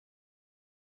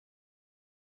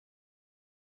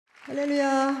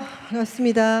할렐루야,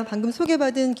 반갑습니다. 방금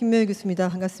소개받은 김묘희 교수입니다.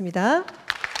 반갑습니다.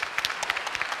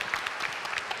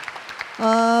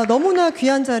 너무나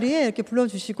귀한 자리에 이렇게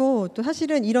불러주시고, 또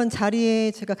사실은 이런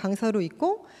자리에 제가 강사로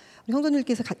있고 우리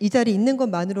성도님들께서 이 자리에 있는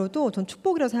것만으로도 전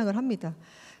축복이라고 생각을 합니다.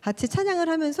 같이 찬양을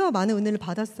하면서 많은 은혜를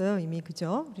받았어요, 이미.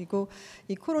 그죠? 그리고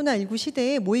이 코로나19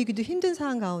 시대에 모이기도 힘든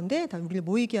상황 가운데 다 우리를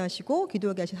모이게 하시고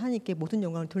기도하게 하신 하나님께 모든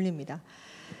영광을 돌립니다.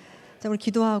 자, 오늘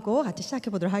기도하고 같이 시작해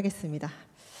보도록 하겠습니다.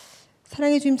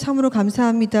 사랑해 주님 참으로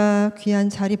감사합니다. 귀한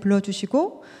자리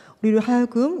불러주시고 우리를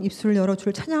하여금 입술을 열어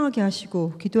주를 찬양하게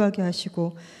하시고 기도하게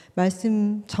하시고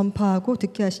말씀 전파하고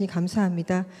듣게 하시니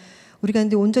감사합니다. 우리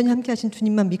가운데 온전히 함께 하신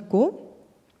주님만 믿고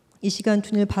이 시간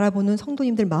주님을 바라보는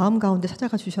성도님들 마음 가운데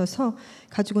찾아가 주셔서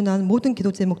가지고 나온 모든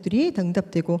기도 제목들이 다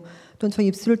응답되고 또는 저희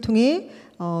입술을 통해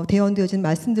대언되어진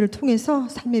말씀들을 통해서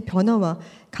삶의 변화와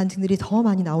간증들이 더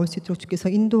많이 나올 수 있도록 주께서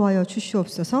인도하여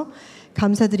주시옵소서.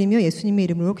 감사드리며 예수님의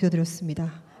이름으로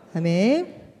기도드렸습니다.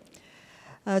 아멘.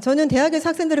 저는 대학에서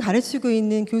학생들을 가르치고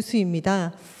있는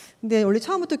교수입니다. 근데 원래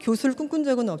처음부터 교수를 꿈꾼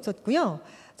적은 없었고요.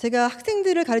 제가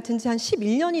학생들을 가르친 지 한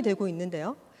 11년이 되고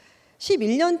있는데요.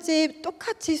 11년째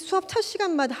똑같이 수업 첫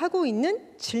시간마다 하고 있는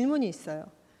질문이 있어요.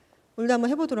 오늘도 한번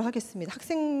해보도록 하겠습니다.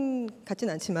 학생 같진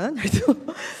않지만 그래도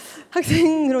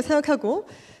학생으로 생각하고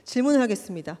질문을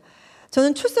하겠습니다.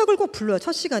 저는 출석을 꼭 불러요.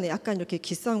 첫 시간에 약간 이렇게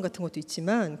기싸움 같은 것도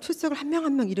있지만 출석을 한 명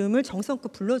한 명 이름을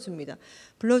정성껏 불러줍니다.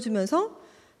 불러주면서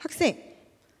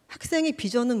학생의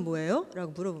비전은 뭐예요?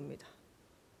 라고 물어봅니다.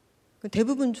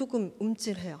 대부분 조금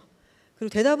움찔해요.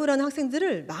 그리고 대답을 하는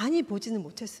학생들을 많이 보지는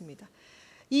못했습니다.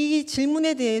 이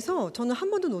질문에 대해서 저는 한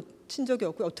번도 놓친 적이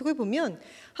없고, 어떻게 보면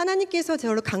하나님께서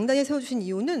저를 강단에 세워주신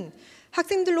이유는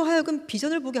학생들로 하여금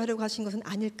비전을 보게 하려고 하신 것은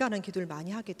아닐까라는 기도를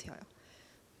많이 하게 되어요.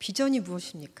 비전이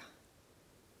무엇입니까?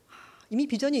 이미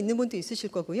비전이 있는 분도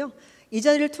있으실 거고요. 이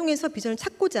자리를 통해서 비전을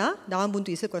찾고자 나온 분도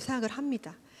있을 거라 생각을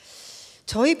합니다.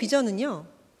 저의 비전은요,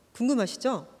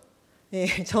 궁금하시죠?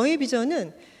 네, 저의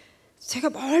비전은 제가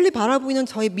멀리 바라보이는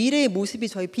저의 미래의 모습이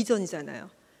저의 비전이잖아요.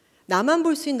 나만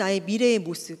볼 수 있는 나의 미래의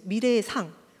모습, 미래의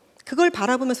상, 그걸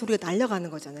바라보면서 우리가 달려가는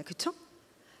거잖아요. 그렇죠?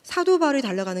 사도 바울이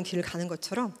달려가는 길을 가는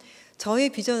것처럼 저의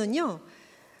비전은요,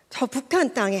 저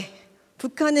북한 땅에,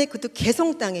 북한의 그것도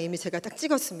개성 땅에 이미 제가 딱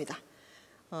찍었습니다.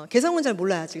 개성은 잘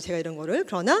몰라요, 아직 제가 이런 거를.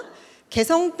 그러나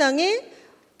개성 땅에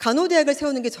간호대학을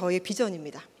세우는 게 저의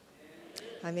비전입니다.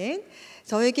 아멘.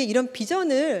 저에게 이런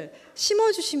비전을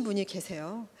심어주신 분이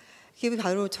계세요. 그게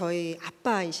바로 저희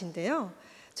아빠이신데요.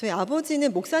 저희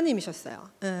아버지는 목사님이셨어요.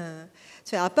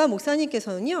 저희 아빠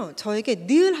목사님께서는요, 저에게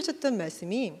늘 하셨던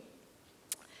말씀이,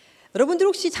 여러분들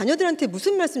혹시 자녀들한테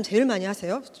무슨 말씀 제일 많이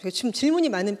하세요? 지금 질문이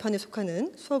많은 편에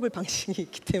속하는 수업을 방식이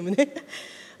있기 때문에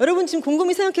여러분 지금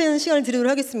곰곰이 생각하는 시간을 드리도록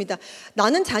하겠습니다.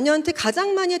 나는 자녀한테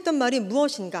가장 많이 했던 말이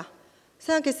무엇인가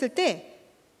생각했을 때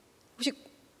혹시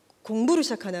공부를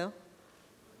시작하나요?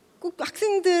 꼭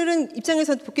학생들은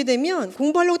입장에서 보게 되면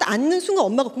공부하려고 딱 앉는 순간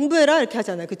엄마가 공부해라 이렇게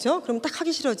하잖아요. 그렇죠? 그럼 딱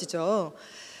하기 싫어지죠.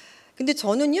 근데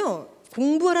저는요,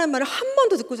 공부하라는 말을 한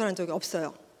번도 듣고 자란 적이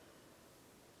없어요.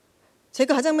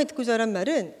 제가 가장 많이 듣고 자란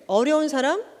말은 어려운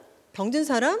사람, 병든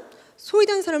사람,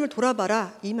 소외된 사람을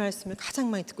돌아봐라, 이 말씀을 가장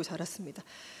많이 듣고 자랐습니다.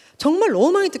 정말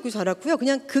너무 많이 듣고 자랐고요.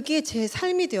 그냥 그게 제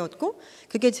삶이 되었고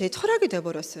그게 제 철학이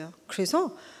되어버렸어요.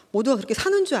 그래서 모두가 그렇게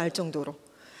사는 줄 알 정도로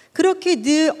그렇게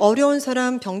늘 어려운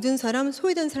사람, 병든 사람,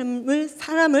 소외된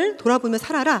사람을 돌아보며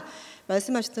살아라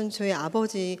말씀하셨던 저희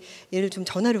아버지 예를 좀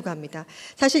전하려고 합니다.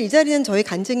 사실 이 자리는 저의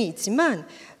간증이 있지만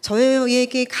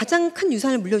저에게 가장 큰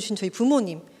유산을 물려주신 저희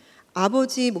부모님,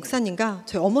 아버지 목사님과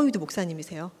저희 어머니도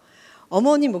목사님이세요.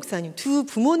 어머님 목사님, 두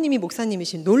부모님이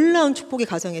목사님이신 놀라운 축복의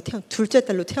가정에 둘째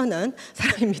딸로 태어난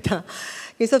사람입니다.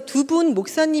 그래서 두 분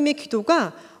목사님의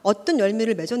기도가 어떤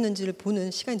열매를 맺었는지를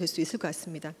보는 시간이 될 수 있을 것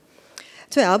같습니다.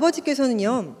 저희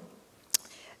아버지께서는요,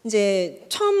 이제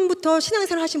처음부터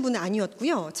신앙생활 하신 분은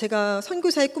아니었고요. 제가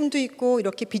선교사의 꿈도 있고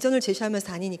이렇게 비전을 제시하면서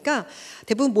다니니까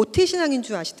대부분 모태신앙인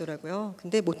줄 아시더라고요.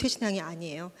 근데 모태신앙이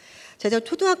아니에요. 제가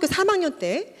초등학교 3학년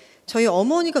때 저희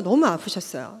어머니가 너무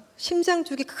아프셨어요. 심장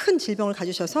쪽에 큰 질병을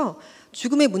가지셔서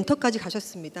죽음의 문턱까지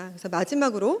가셨습니다. 그래서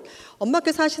마지막으로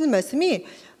엄마께서 하시는 말씀이,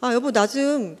 여보 나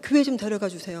좀 교회 좀 데려가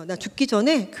주세요. 나 죽기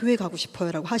전에 교회 가고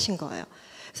싶어요 라고 하신 거예요.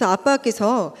 그래서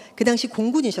아빠께서 그 당시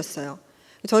공군이셨어요.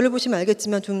 저를 보시면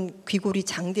알겠지만 좀 귀골이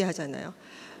장대하잖아요.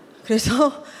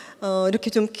 그래서 이렇게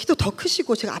좀 키도 더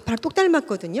크시고 제가 아빠랑 똑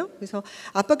닮았거든요. 그래서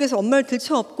아빠께서 엄마를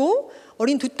들쳐업고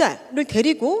어린 두 딸을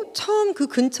데리고 처음 그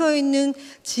근처에 있는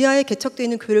지하에 개척되어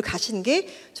있는 교회를 가신 게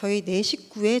저희 네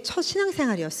식구의 첫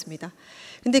신앙생활이었습니다.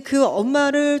 근데 그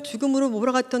엄마를 죽음으로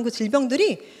몰아갔던 그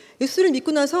질병들이 예수를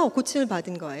믿고 나서 고침을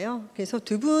받은 거예요. 그래서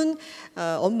두 분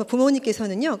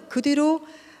부모님께서는요, 그 뒤로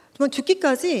정말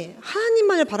죽기까지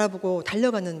하나님만을 바라보고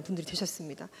달려가는 분들이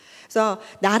되셨습니다. 그래서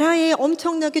나라에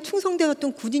엄청나게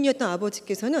충성되었던 군인이었던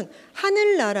아버지께서는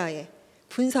하늘나라의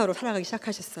군사로 살아가기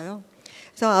시작하셨어요.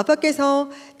 그래서 아빠께서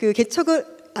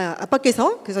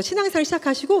그래서 신앙생활을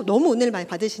시작하시고 너무 은혜를 많이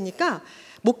받으시니까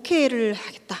목회를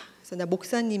하겠다. 그래서 나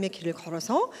목사님의 길을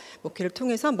걸어서 목회를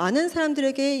통해서 많은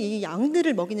사람들에게 이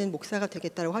양들을 먹이는 목사가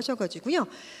되겠다고 하셔가지고요.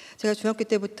 제가 중학교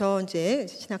때부터 이제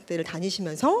신학대를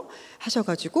다니시면서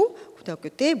하셔가지고 고등학교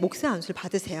때 목사 안수를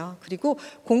받으세요. 그리고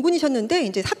공군이셨는데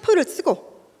이제 사표를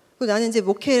쓰고 나는 이제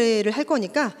목회를 할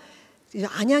거니까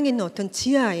안양에 있는 어떤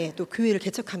지하에 또 교회를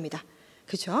개척합니다.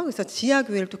 그렇죠? 그래서 지하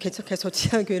교회를 또 개척해서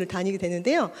지하 교회를 다니게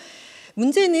되는데요.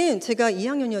 문제는 제가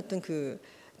 2학년이었던 그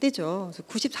때죠.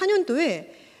 94년도에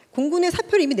공군의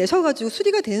사표를 이미 내셔가지고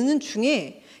수리가 되는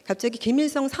중에 갑자기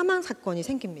김일성 사망 사건이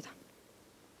생깁니다.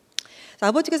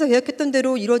 아버지께서 계획했던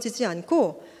대로 이루어지지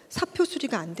않고 사표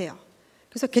수리가 안 돼요.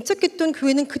 그래서 개척했던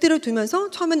교회는 그대로 두면서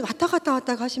처음에는 왔다 갔다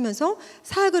하시면서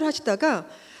사역을 하시다가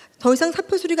더 이상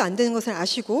사표 수리가 안 되는 것을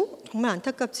아시고 정말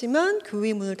안타깝지만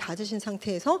교회 문을 닫으신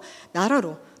상태에서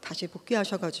나라로 다시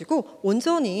복귀하셔가지고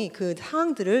온전히 그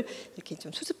상황들을 이렇게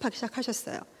좀 수습하기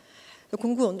시작하셨어요.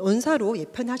 공군 원사로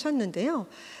예편하셨는데요.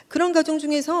 그런 과정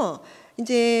중에서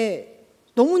이제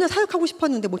너무나 사역하고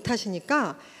싶었는데 못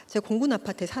하시니까 제가 공군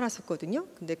아파트에 살았었거든요.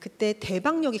 근데 그때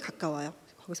대방역이 가까워요.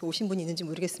 거기서 오신 분이 있는지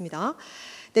모르겠습니다.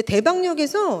 근데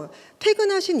대방역에서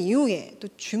퇴근하신 이후에 또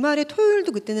주말에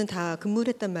토요일도 그때는 다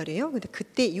근무를 했단 말이에요. 근데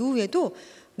그때 이후에도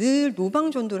늘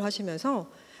노방전도를 하시면서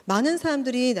많은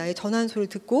사람들이 나의 전하는 소리를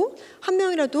듣고 한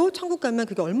명이라도 천국 가면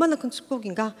그게 얼마나 큰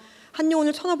축복인가. 한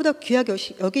영혼을 천하보다 귀하게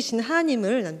여기시는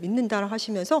하나님을 난 믿는다라고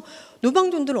하시면서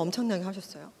노방전도를 엄청나게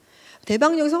하셨어요.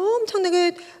 대방역에서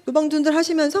엄청나게 노방전도를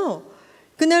하시면서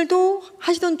그날도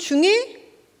하시던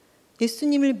중에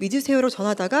예수님을 믿으세요로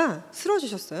전하다가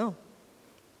쓰러지셨어요.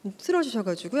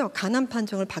 쓰러지셔가지고요. 가난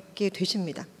판정을 받게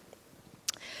되십니다.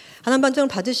 가난 판정을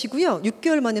받으시고요.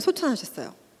 6개월 만에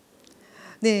소천하셨어요.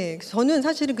 네, 저는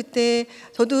사실은 그때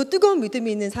저도 뜨거운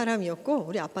믿음이 있는 사람이었고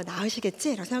우리 아빠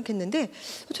나으시겠지라고 생각했는데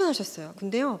소천하셨어요.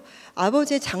 근데요,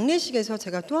 아버지의 장례식에서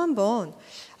제가 또 한 번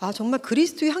정말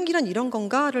그리스도의 향기란 이런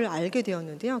건가를 알게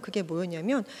되었는데요. 그게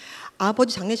뭐였냐면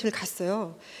아버지 장례식을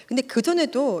갔어요. 근데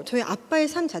그전에도 저희 아빠의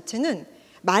삶 자체는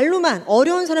말로만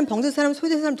어려운 사람, 병든 사람,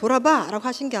 소외된 사람 돌아봐 라고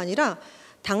하신 게 아니라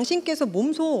당신께서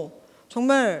몸소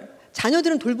정말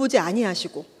자녀들은 돌보지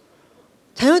아니하시고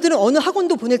자녀들은 어느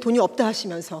학원도 보낼 돈이 없다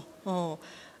하시면서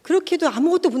그렇게도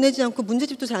아무것도 보내지 않고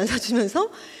문제집도 잘 안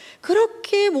사주면서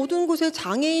그렇게 모든 곳에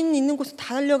장애인 있는 곳에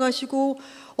다 달려가시고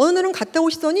어느 날은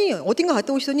어딘가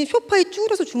갔다 오시더니 소파에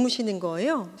쭈그려서 주무시는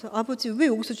거예요. 그래서 아버지 왜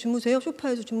여기서 주무세요?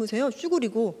 소파에서 주무세요?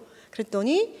 쭈그리고.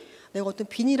 그랬더니 내가 어떤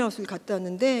비닐하우스를 갔다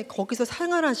왔는데 거기서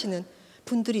생활하시는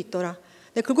분들이 있더라.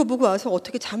 내가 그걸 보고 와서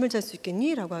어떻게 잠을 잘 수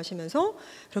있겠니? 라고 하시면서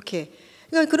그렇게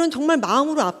그러니까 그런 정말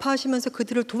마음으로 아파하시면서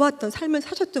그들을 도왔던 삶을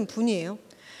사셨던 분이에요.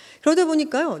 그러다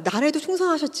보니까요, 나라에도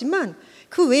충성하셨지만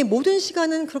그 외에 모든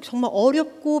시간은 그렇게 정말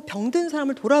어렵고 병든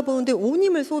사람을 돌아보는데 온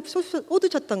힘을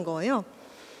쏟으셨던 거예요.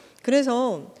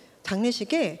 그래서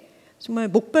장례식에 정말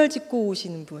목발 짚고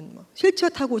오시는 분, 휠체어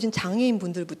타고 오신 장애인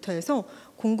분들부터 해서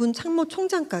공군 참모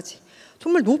총장까지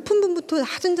정말 높은 분부터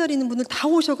낮은 자리에 있는 분들 다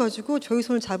오셔가지고 저희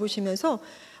손을 잡으시면서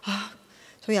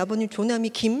저희 아버님 조남이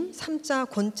김삼자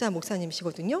권자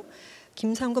목사님이시거든요.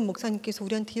 김삼권 목사님께서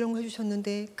우리한테 이런 거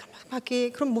해주셨는데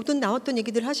그런 모든 나왔던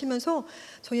얘기들 하시면서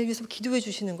저희를 위해서 기도해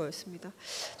주시는 거였습니다.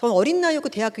 저는 어린 나이였고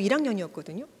대학교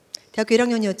 1학년이었거든요. 대학교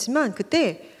 1학년이었지만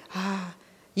그때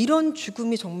이런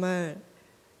죽음이 정말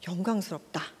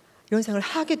영광스럽다 이런 생각을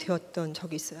하게 되었던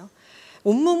적이 있어요.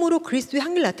 온몸으로 그리스도의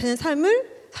향기를 나타내는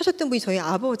삶을 사셨던 분이 저희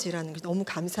아버지라는 게 너무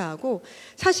감사하고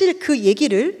사실 그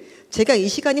얘기를 제가 이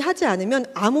시간에 하지 않으면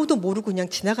아무도 모르고 그냥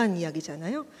지나가는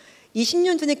이야기잖아요.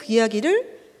 20년 전에 그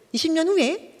이야기를 20년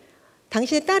후에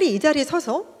당신의 딸이 이 자리에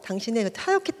서서 당신의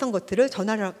타협했던 것들을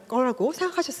전할 거라고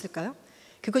생각하셨을까요?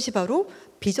 그것이 바로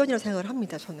비전이라고 생각을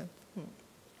합니다. 저는.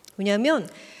 왜냐하면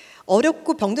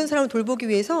어렵고 병든 사람을 돌보기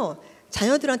위해서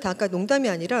자녀들한테 아까 농담이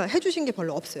아니라 해주신 게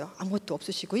별로 없어요. 아무것도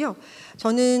없으시고요.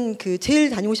 저는 제일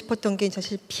다니고 싶었던 게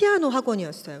사실 피아노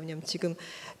학원이었어요. 왜냐하면 지금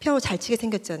피아노 잘 치게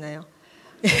생겼잖아요.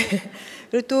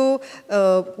 그리고 또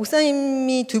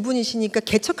목사님이 두 분이시니까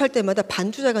개척할 때마다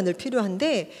반주자가 늘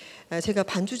필요한데 제가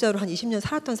반주자로 한 20년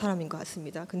살았던 사람인 것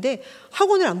같습니다. 근데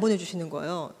학원을 안 보내주시는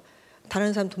거예요.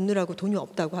 다른 사람 돕느라고 돈이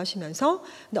없다고 하시면서.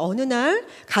 근데 어느 날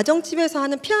가정집에서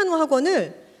하는 피아노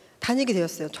학원을 다니게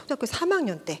되었어요. 초등학교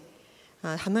 3학년 때.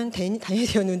 다니게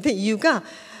되었는데 이유가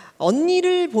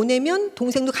언니를 보내면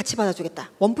동생도 같이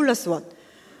받아주겠다. 1+1.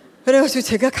 그래가지고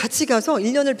제가 같이 가서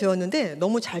 1년을 배웠는데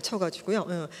너무 잘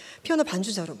쳐가지고요. 피아노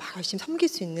반주자로 막 열심히 섬길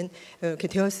수 있는 이렇게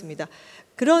되었습니다.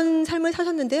 그런 삶을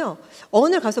사셨는데요.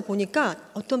 어느 날 가서 보니까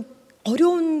어떤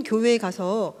어려운 교회에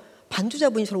가서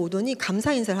반주자분이 저를 오더니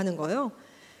감사 인사를 하는 거예요.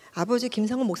 아버지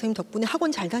김상훈 목사님 덕분에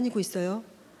학원 잘 다니고 있어요.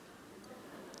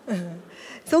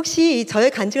 그래서 혹시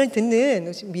저의 간증을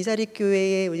듣는 미자리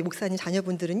교회의 우리 목사님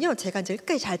자녀분들은요, 제 간증을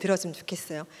끝까지 잘 들었으면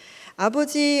좋겠어요.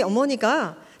 아버지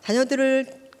어머니가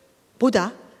자녀들을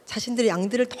보다 자신들의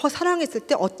양들을 더 사랑했을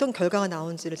때 어떤 결과가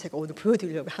나온지를 제가 오늘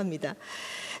보여드리려고 합니다.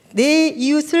 내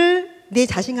이웃을 내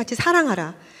자신같이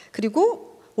사랑하라.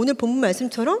 그리고 오늘 본문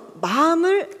말씀처럼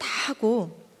마음을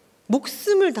다하고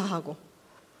목숨을 다하고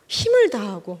힘을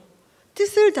다하고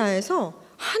뜻을 다해서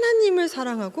하나님을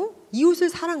사랑하고 이웃을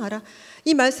사랑하라.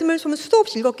 이 말씀을 좀 수도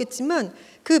없이 읽었겠지만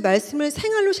그 말씀을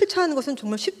생활로 실천하는 것은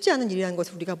정말 쉽지 않은 일이라는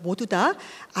것을 우리가 모두 다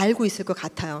알고 있을 것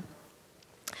같아요.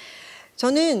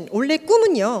 저는 원래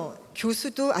꿈은요,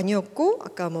 교수도 아니었고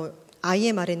아까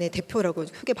IMRN의 대표라고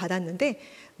소개 받았는데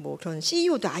그런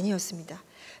CEO도 아니었습니다.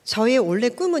 저의 원래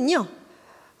꿈은요,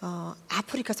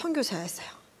 아프리카 선교사였어요.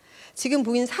 지금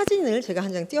보이는 사진을 제가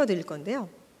한 장 띄워드릴 건데요.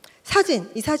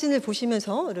 이 사진을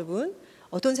보시면서 여러분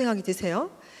어떤 생각이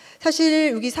드세요?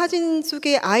 사실 여기 사진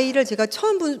속의 아이를 제가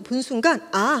처음 본 순간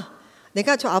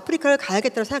내가 저 아프리카를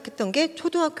가야겠다고 생각했던 게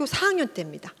초등학교 4학년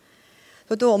때입니다.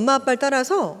 저도 엄마 아빠를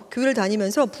따라서 교회를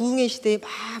다니면서 부흥회 시대에 막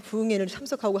부흥회를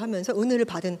참석하고 하면서 은혜를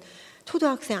받은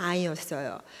초등학생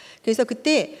아이였어요. 그래서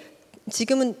그때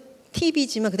지금은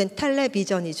TV지만 그땐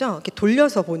텔레비전이죠. 이렇게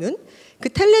돌려서 보는 그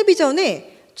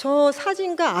텔레비전에 저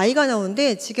사진과 아이가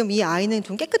나오는데 지금 이 아이는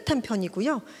좀 깨끗한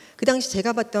편이고요. 그 당시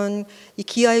제가 봤던 이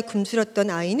기아에 굶주렸던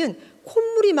아이는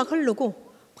콧물이 막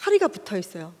흐르고 파리가 붙어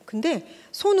있어요. 근데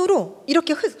손으로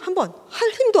이렇게 한번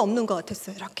할 힘도 없는 것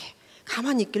같았어요. 이렇게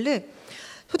가만히 있길래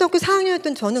초등학교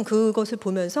 4학년이었던 저는 그것을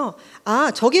보면서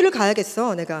저기를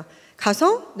가야겠어. 내가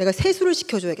가서 내가 세수를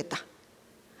시켜줘야겠다.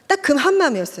 딱 그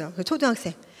한마음이었어요. 그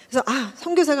초등학생. 그래서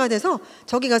선교사가 돼서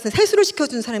저기 가서 세수를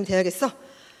시켜주는 사람이 돼야겠어.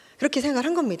 그렇게 생각을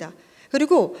한 겁니다.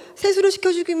 그리고 세수를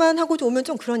시켜주기만 하고 오면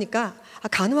좀 그러니까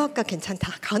간호학과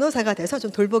괜찮다. 간호사가 돼서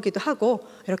좀 돌보기도 하고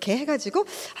이렇게 해가지고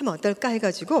하면 어떨까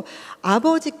해가지고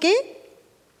아버지께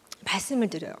말씀을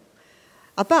드려요.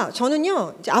 아빠,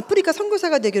 저는요 이제 아프리카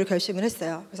선교사가 되기로 결심을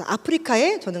했어요. 그래서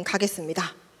아프리카에 저는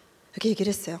가겠습니다. 이렇게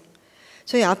얘기를 했어요.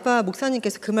 저희 아빠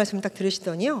목사님께서 그 말씀을 딱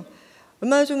들으시더니요,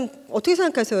 얼마나 좀 어떻게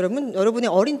생각하세요, 여러분? 여러분의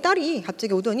어린 딸이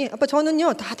갑자기 오더니 아빠,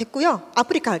 저는요 다 됐고요,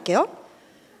 아프리카 할게요.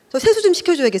 저 세수 좀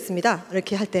시켜줘야겠습니다.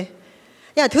 이렇게 할 때,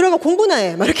 야 들어가 공부나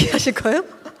해, 막 이렇게 하실 거예요?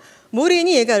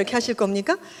 뭐래니 얘가 이렇게 하실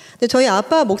겁니까? 근데 저희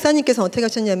아빠 목사님께서 어떻게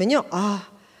하셨냐면요,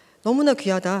 너무나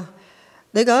귀하다.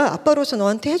 내가 아빠로서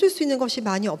너한테 해줄 수 있는 것이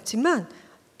많이 없지만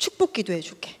축복 기도해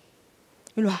줄게.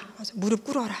 일로 와, 무릎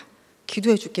꿇어라.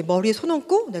 기도해 줄게. 머리에 손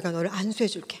얹고 내가 너를 안수해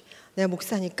줄게. 내가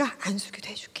목사니까 안수기도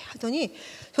해줄게 하더니,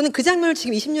 저는 그 장면을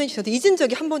지금 20년이 지나도 잊은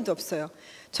적이 한 번도 없어요.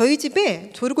 저희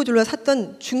집에 조르고 졸라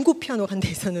샀던 중고 피아노가 한 대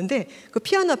있었는데 그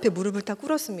피아노 앞에 무릎을 딱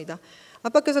꿇었습니다.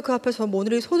 아빠께서 그 앞에서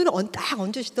오늘의 손을 딱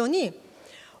얹으시더니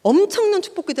엄청난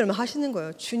축복 기도를 하시는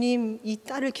거예요. 주님, 이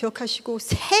딸을 기억하시고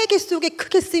세계 속에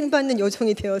크게 쓰임받는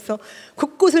여종이 되어서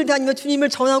곳곳을 다니며 주님을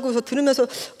전하고서 들으면서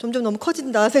점점 너무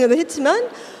커진다 생각을 했지만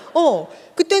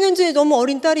그때는 이제 너무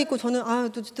어린 딸이 있고 저는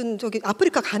어쨌든 저기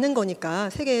아프리카 가는 거니까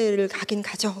세계를 가긴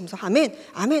가죠 하면서 아멘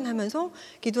아멘 하면서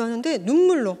기도하는데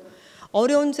눈물로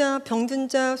어려운 자, 병든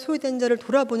자, 소외된 자를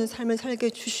돌아보는 삶을 살게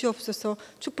주시옵소서,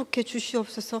 축복해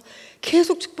주시옵소서,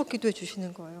 계속 축복 기도해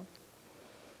주시는 거예요.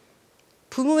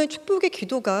 부모의 축복의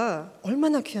기도가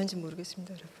얼마나 귀한지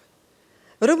모르겠습니다, 여러분.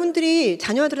 여러분들이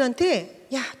자녀들한테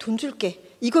돈 줄게,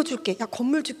 이거 줄게,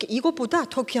 건물 줄게, 이것보다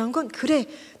더 귀한 건 그래,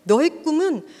 너의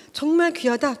꿈은 정말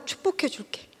귀하다, 축복해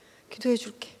줄게, 기도해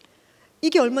줄게.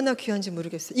 이게 얼마나 귀한지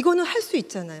모르겠어요. 이거는 할 수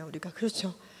있잖아요, 우리가.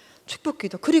 그렇죠? 축복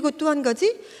기도. 그리고 또 한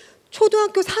가지,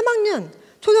 초등학교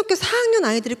 4학년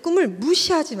아이들의 꿈을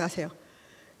무시하지 마세요.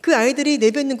 그 아이들이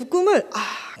내뱉는 그 꿈을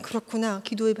그렇구나,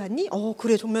 기도해 봤니?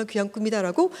 그래, 정말 귀한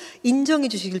꿈이다라고 인정해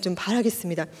주시길 좀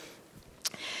바라겠습니다.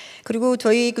 그리고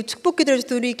저희 그 축복 기도를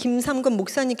우리 김삼건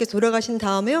목사님께서 돌아가신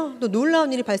다음에요, 또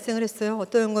놀라운 일이 발생을 했어요.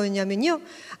 어떤 거였냐면요,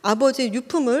 아버지의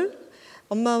유품을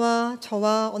엄마와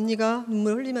저와 언니가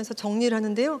눈물 흘리면서 정리를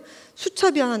하는데요,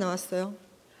 수첩이 하나 나왔어요.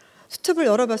 수첩을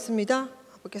열어봤습니다.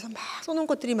 아버지께서 막 써놓은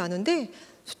것들이 많은데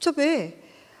수첩에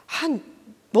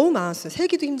너무 많았어요.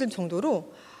 세기도 힘들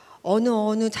정도로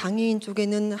어느 장애인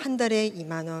쪽에는 한 달에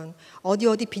 2만 원, 어디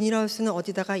비닐하우스는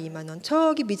어디다가 2만 원,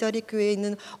 저기 미자리 교회에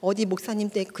있는 어디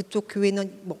목사님 댁 그쪽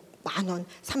교회는 만 원,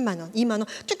 3만 원, 2만 원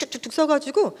쭉쭉쭉쭉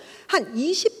써가지고 한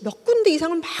 20 몇 군데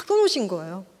이상을 막 써놓으신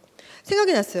거예요.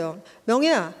 생각이 났어요.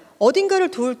 명혜야, 어딘가를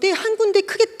도울 때 한 군데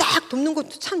크게 딱 돕는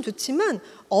것도 참 좋지만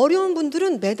어려운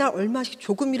분들은 매달 얼마씩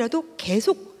조금이라도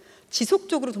계속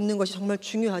지속적으로 돕는 것이 정말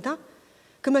중요하다.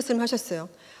 그 말씀을 하셨어요.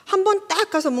 한 번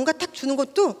딱 가서 뭔가 딱 주는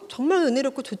것도 정말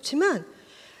은혜롭고 좋지만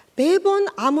매번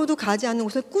아무도 가지 않는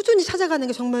곳을 꾸준히 찾아가는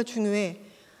게 정말 중요해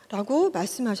라고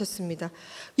말씀하셨습니다.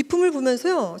 이 품을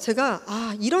보면서요, 제가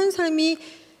이런 삶이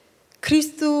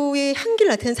그리스도의 향기를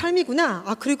나타내는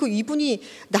삶이구나. 그리고 이분이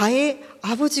나의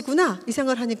아버지구나. 이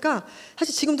생각을 하니까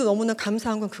사실 지금도 너무나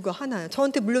감사한 건 그거 하나예요.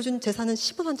 저한테 물려준 재산은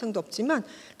 10원 한 장도 없지만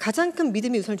가장 큰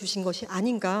믿음의 우선을 주신 것이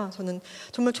아닌가. 저는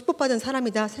정말 축복받은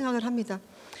사람이다 생각을 합니다.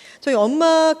 저희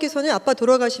엄마께서는 아빠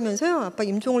돌아가시면서요, 아빠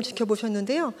임종을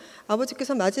지켜보셨는데요,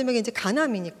 아버지께서 마지막에 이제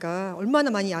간암이니까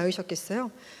얼마나 많이 야위셨겠어요.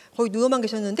 거의 누워만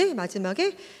계셨는데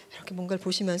마지막에 이렇게 뭔가를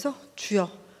보시면서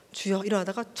주여 주여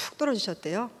일어나다가 툭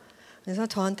떨어지셨대요. 그래서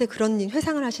저한테 그런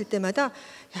회상을 하실 때마다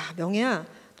야, 명혜야,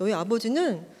 너희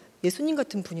아버지는 예수님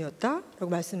같은 분이었다 라고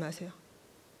말씀하세요.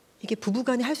 이게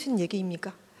부부간에 할 수 있는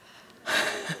얘기입니까?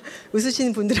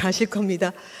 웃으시는 분들은 아실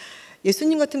겁니다.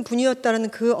 예수님 같은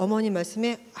분이었다라는 그 어머니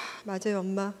말씀에 맞아요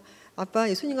엄마, 아빠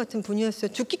예수님 같은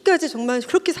분이었어요. 죽기까지 정말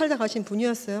그렇게 살다 가신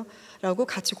분이었어요 라고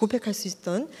같이 고백할 수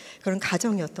있었던 그런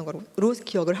가정이었던 거로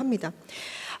기억을 합니다.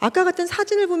 아까 같은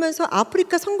사진을 보면서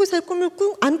아프리카 선교사의 꿈을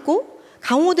안고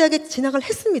강호대학에 진학을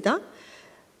했습니다.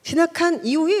 진학한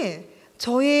이후에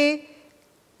저의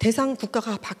대상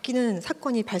국가가 바뀌는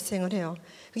사건이 발생을 해요.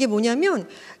 그게 뭐냐면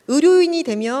의료인이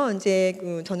되면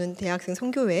이제 저는 대학생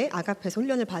선교회 아가페에서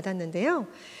훈련을 받았는데요.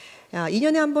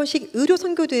 2년에 한 번씩 의료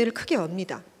선교대회를 크게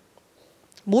엽니다.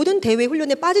 모든 대회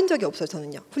훈련에 빠진 적이 없어요.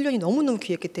 저는요. 훈련이 너무너무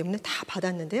귀했기 때문에 다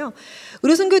받았는데요.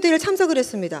 의료 선교대회를 참석을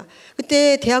했습니다.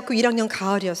 그때 대학교 1학년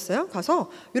가을이었어요.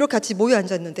 가서 이렇게 같이 모여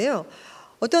앉았는데요.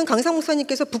 어떤 강사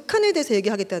목사님께서 북한에 대해서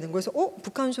얘기하겠다는 거예요. 그래서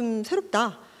북한 좀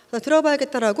새롭다.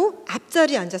 들어봐야겠다라고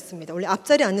앞자리에 앉았습니다. 원래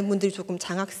앞자리에 앉는 분들이 조금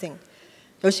장학생,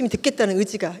 열심히 듣겠다는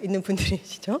의지가 있는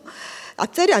분들이시죠.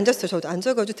 앞자리에 앉았어요. 저도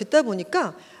앉아가지고 듣다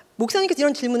보니까 목사님께서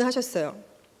이런 질문을 하셨어요.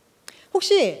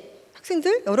 혹시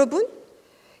학생들 여러분,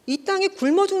 이 땅에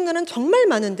굶어 죽는 나라는 정말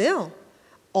많은데요,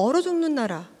 얼어 죽는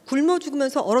나라, 굶어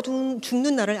죽으면서 얼어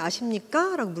죽는 나라를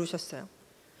아십니까? 라고 물으셨어요.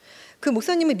 그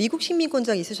목사님은 미국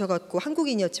식민권자가 있으셔갖고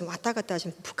한국인이었지만 왔다 갔다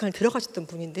하시면 북한을 들어가셨던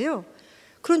분인데요.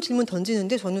 그런 질문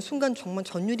던지는데 저는 순간 정말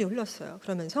전율이 흘렀어요.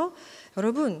 그러면서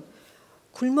여러분,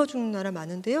 굶어 죽는 나라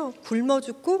많은데요, 굶어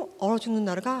죽고 얼어 죽는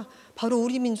나라가 바로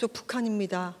우리 민족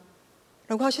북한입니다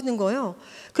라고 하시는 거예요.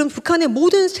 그럼 북한의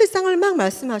모든 실상을 막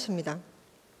말씀하십니다.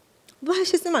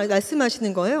 실상을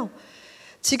말씀하시는 거예요.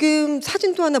 지금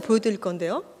사진도 하나 보여드릴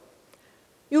건데요,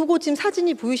 요거 지금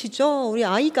사진이 보이시죠? 우리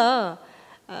아이가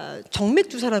정맥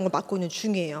주사라는 걸 맞고 있는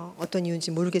중이에요. 어떤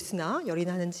이유인지 모르겠으나 열이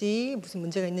나는지 무슨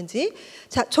문제가 있는지.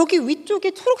 자, 저기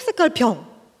위쪽에 초록색깔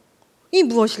병이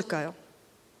무엇일까요?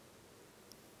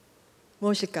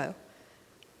 무엇일까요?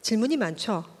 질문이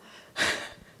많죠.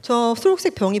 저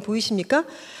초록색 병이 보이십니까?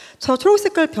 저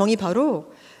초록색깔 병이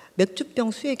바로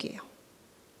맥주병 수액이에요.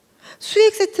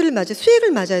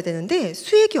 수액을 맞아야 되는데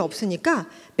수액이 없으니까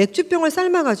맥주병을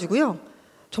삶아가지고요,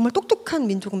 정말 똑똑한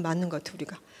민족은 맞는 것 같아요.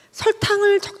 우리가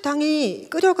설탕을 적당히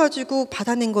끓여가지고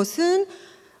받아낸 것은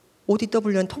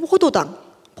ODW는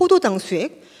포도당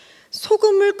수액,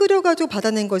 소금을 끓여가지고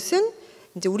받아낸 것은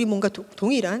이제 우리 뭔가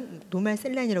동일한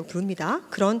노말셀란이라고 부릅니다.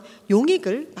 그런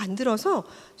용액을 만들어서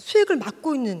수액을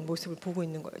맡고 있는 모습을 보고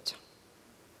있는 거였죠.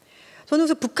 저는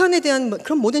그래서 북한에 대한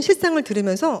그런 모든 실상을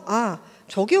들으면서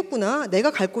저기였구나, 내가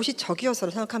갈 곳이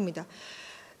저기였어라고 생각합니다.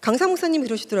 강사 목사님이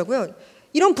그러시더라고요.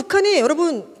 이런 북한에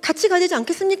여러분 같이 가야 되지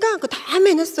않겠습니까? 그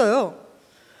다음엔 했어요.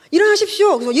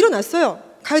 일어나십시오. 그래서 일어났어요.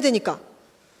 가야 되니까.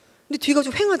 근데 뒤가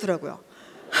좀 휑하더라고요.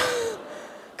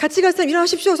 같이 갈 사람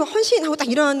일어나십시오. 그래서 헌신하고 딱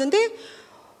일어났는데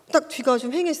딱 뒤가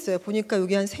좀 휑했어요. 보니까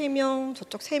여기 한 3명,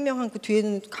 저쪽 3명 하고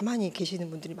뒤에는 가만히 계시는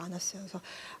분들이 많았어요. 그래서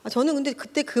저는 근데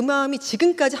그때 그 마음이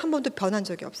지금까지 한 번도 변한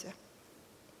적이 없어요.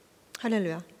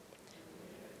 할렐루야.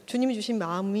 주님이 주신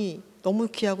마음이 너무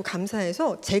귀하고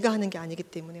감사해서 제가 하는 게 아니기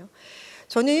때문에요.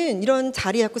 저는 이런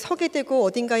자리에 자꾸 서게 되고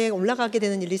어딘가에 올라가게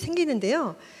되는 일이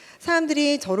생기는데요,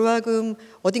 사람들이 저로 하여금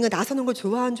어딘가 나서는 걸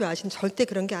좋아하는 줄 아시는, 절대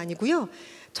그런 게 아니고요.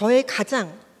 저의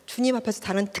가장 주님 앞에서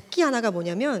다른 특기 하나가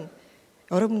뭐냐면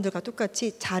여러분들과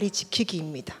똑같이 자리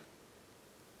지키기입니다.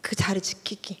 그 자리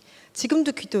지키기.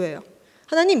 지금도 기도해요.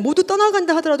 하나님, 모두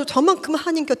떠나간다 하더라도 저만큼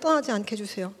하나님께 떠나지 않게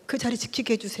해주세요. 그 자리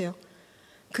지키게 해주세요.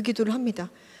 그 기도를 합니다.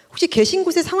 혹시 계신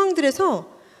곳의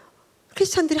상황들에서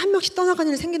크리스찬들이 한 명씩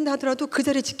떠나가는 일이 생긴다 하더라도 그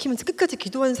자리 지키면서 끝까지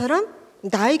기도하는 사람,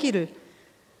 나의 길을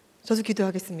저도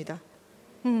기도하겠습니다.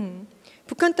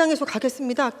 북한 땅에서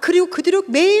가겠습니다. 그리고 그 뒤로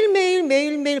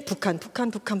매일매일 북한.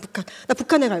 나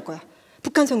북한에 갈 거야.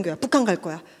 북한 선교야. 북한 갈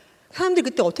거야. 사람들이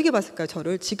그때 어떻게 봤을까요?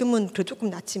 저를. 지금은 그래도 조금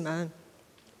낫지만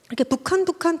이렇게 북한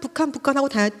하고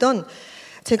다녔던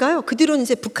제가요, 그 뒤로는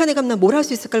이제 북한에 가면 뭘 할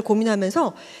수 있을까를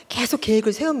고민하면서 계속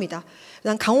계획을 세웁니다.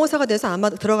 난 강호사가 돼서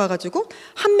아마 들어가가지고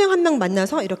한 명 한 명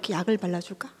만나서 이렇게 약을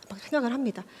발라줄까 막 생각을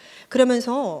합니다.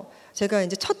 그러면서 제가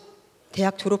이제 첫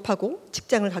대학 졸업하고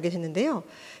직장을 가게 됐는데요.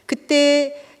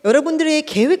 그때 여러분들의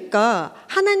계획과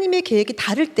하나님의 계획이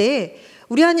다를 때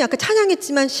우리 안에 아까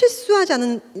찬양했지만 실수하지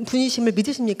않은 분이심을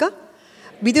믿으십니까?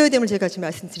 믿어야 됨을 제가 지금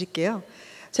말씀드릴게요.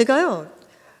 제가요,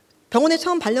 병원에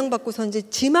처음 발령받고서 이제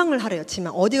지망을 하래요.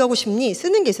 지망. 어디 가고 싶니?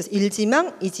 쓰는 게 있었어요.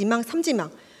 1지망, 2지망, 3지망.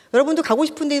 여러분도 가고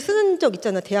싶은 데 쓰는 적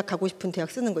있잖아요. 대학 가고 싶은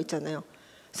대학 쓰는 거 있잖아요.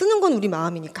 쓰는 건 우리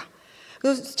마음이니까.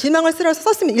 그래서 지망을 쓰라서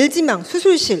썼으면 1지망,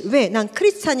 수술실. 왜? 난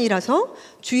크리스찬이라서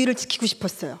주의를 지키고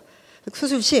싶었어요.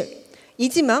 수술실.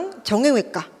 2지망,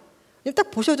 정형외과.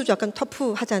 딱 보셔도 약간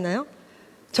터프하잖아요.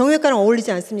 정형외과랑 어울리지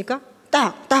않습니까?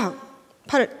 딱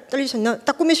팔 떨리셨나?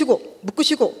 딱 꾸미시고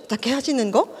묶으시고 딱 이렇게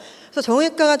하시는 거. 그래서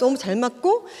정형외과가 너무 잘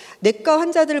맞고 내과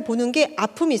환자들을 보는 게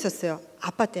아픔이 있었어요.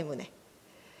 아빠 때문에.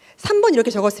 3번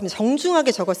이렇게 적었습니다.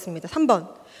 정중하게 적었습니다.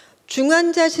 3번.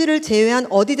 중환자실을 제외한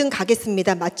어디든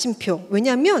가겠습니다. 마침표.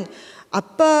 왜냐하면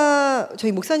아빠,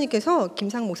 저희 목사님께서,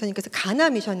 김상 목사님께서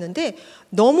간암이셨는데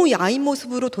너무 야인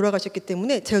모습으로 돌아가셨기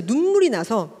때문에 제가 눈물이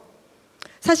나서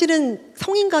사실은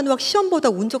성인간호학 시험보다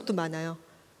운 적도 많아요.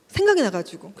 생각이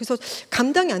나가지고. 그래서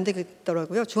감당이 안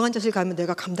되겠더라고요. 중환자실 가면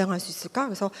내가 감당할 수 있을까?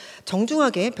 그래서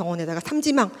정중하게 병원에다가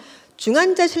 3지망,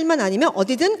 중환자실만 아니면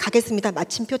어디든 가겠습니다.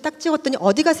 마침표 딱 찍었더니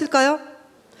어디 갔을까요?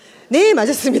 네,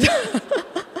 맞았습니다.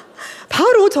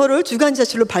 바로 저를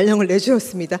중환자실로 발령을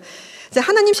내주었습니다. 자,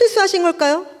 하나님 실수하신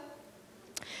걸까요?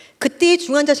 그때의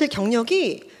중환자실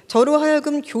경력이 저로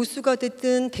하여금 교수가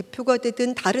됐든 대표가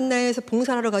됐든 다른 나라에서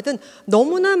봉사하러 가든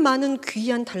너무나 많은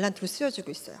귀한 달란트로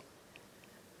쓰여지고 있어요.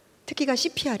 특기가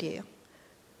CPR이에요.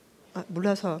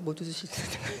 몰라서 못 웃으실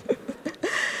텐데.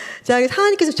 자,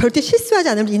 하나님께서 절대 실수하지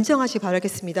않음을 인정하시기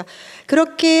바라겠습니다.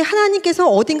 그렇게 하나님께서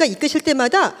어딘가 이끄실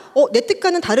때마다 내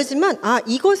뜻과는 다르지만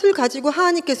이것을 가지고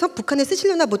하나님께서 북한에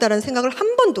쓰시려나 보다라는 생각을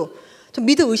한 번도 좀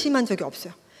믿어 의심한 적이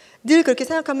없어요. 늘 그렇게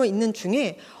생각하며 있는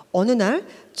중에 어느 날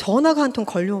전화가 한 통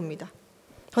걸려옵니다.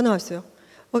 전화 왔어요.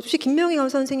 혹시 김명희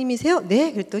간호사 선생님이세요?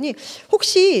 네. 그랬더니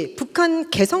혹시 북한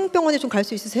개성병원에 좀 갈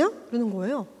수 있으세요? 그러는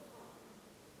거예요.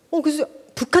 그래서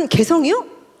북한 개성이요?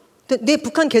 네,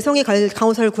 북한 개성에 갈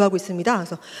간호사를 구하고 있습니다.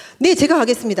 그래서 네, 제가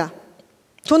가겠습니다.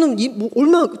 저는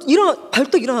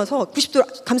벌떡 일어나서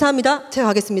 90도 감사합니다. 제가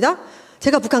가겠습니다.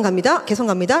 제가 북한 갑니다. 개성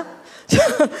갑니다.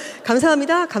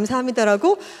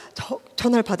 감사합니다라고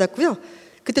전화를 받았고요.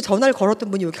 그때 전화를 걸었던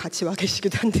분이 여기 같이 와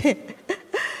계시기도 한데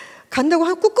간다고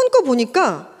하고 끊고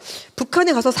보니까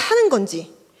북한에 가서 사는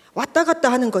건지 왔다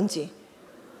갔다 하는 건지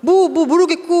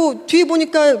모르겠고 뒤에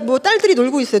보니까 딸들이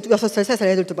놀고 있어요. 6살, 3살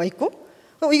애들도 막 있고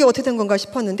이게 어떻게 된 건가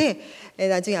싶었는데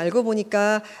나중에 알고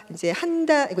보니까 이제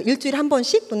일주일에 한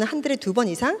번씩 또는 한 달에 2번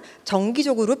이상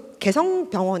정기적으로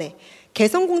개성병원에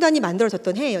개성공단이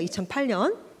만들어졌던 해예요.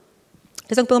 2008년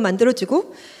개성병원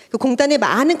만들어지고 그 공단에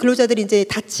많은 근로자들이 이제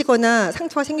다치거나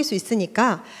상처가 생길 수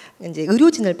있으니까 이제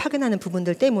의료진을 파견하는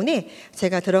부분들 때문에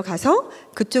제가 들어가서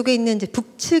그쪽에 있는 이제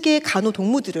북측의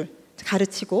간호동무들을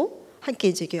가르치고 함께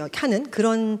이제 하는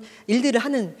그런 일들을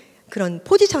하는 그런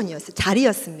포지션이었어요.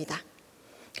 자리였습니다.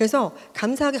 그래서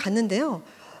감사하게 갔는데요.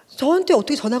 저한테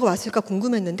어떻게 전화가 왔을까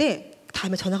궁금했는데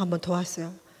다음에 전화가 한 번 더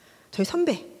왔어요. 저희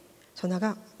선배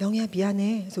전화가 명희야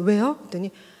미안해. 그래서 왜요? 그랬더니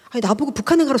나보고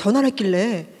북한에 가러 전화를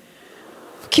했길래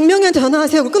김명희한테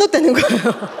전화하세요. 하고 끊었다는 거예요.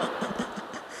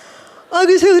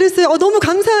 그래서 제가 그랬어요. 너무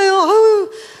감사해요.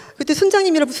 그때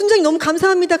순장님이라고 순장님 너무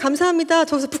감사합니다.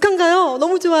 저기서 북한 가요.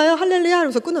 너무 좋아요. 할렐루야.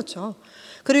 하면서 끊었죠.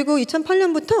 그리고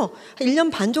 2008년부터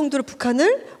 1년 반 정도를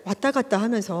북한을 왔다 갔다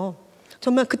하면서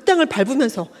정말 그 땅을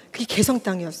밟으면서 그게 개성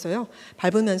땅이었어요.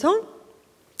 밟으면서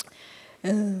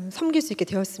섬길 수 있게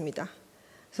되었습니다.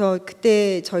 그래서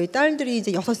그때 저희 딸들이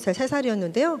이제 6살,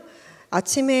 3살이었는데요.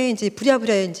 아침에 이제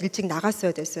부랴부랴 이제 일찍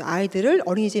나갔어야 됐어요. 아이들을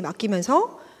어린이집에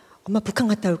맡기면서 엄마 북한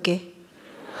갔다 올게.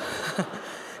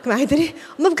 그럼 아이들이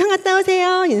엄마 북한 갔다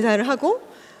오세요. 인사를 하고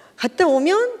갔다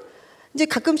오면 이제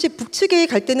가끔씩 북측에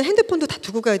갈 때는 핸드폰도 다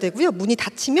두고 가야 되고요. 문이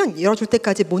닫히면 열어줄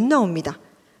때까지 못 나옵니다.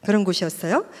 그런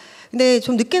곳이었어요. 근데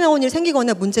좀 늦게 나온 일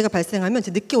생기거나 문제가 발생하면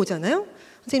이제 늦게 오잖아요.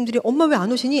 선생님들이 엄마 왜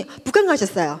안 오시니? 북한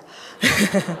가셨어요.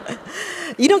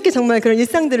 이렇게 정말 그런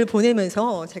일상들을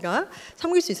보내면서 제가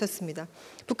섬길 수 있었습니다.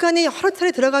 북한에 여러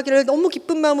차례 들어가기를 너무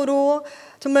기쁜 마음으로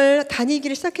정말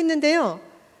다니기를 시작했는데요.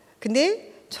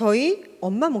 근데 저희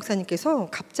엄마 목사님께서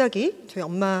갑자기 제가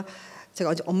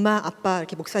어제 엄마, 아빠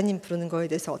이렇게 목사님 부르는 거에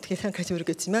대해서 어떻게 생각할지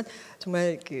모르겠지만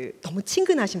정말 너무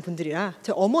친근하신 분들이라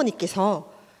저희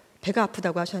어머니께서 배가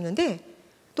아프다고 하셨는데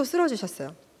또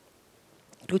쓰러지셨어요.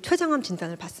 그리고 췌장암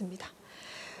진단을 받습니다.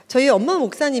 저희 엄마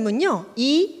목사님은요,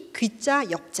 이귀자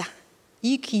역자,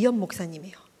 이귀연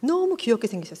목사님이에요. 너무 귀엽게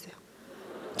생기셨어요.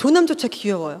 조남조차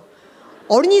귀여워요.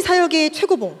 어린이 사역의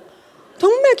최고봉.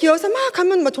 정말 귀여워서 막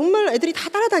가면 막 정말 애들이 다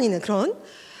따라다니는 그런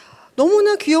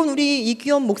너무나 귀여운 우리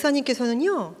이귀연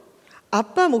목사님께서는요,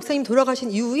 아빠 목사님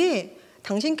돌아가신 이후에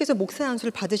당신께서 목사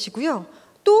안수를 받으시고요,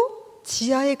 또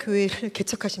지하의 교회를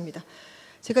개척하십니다.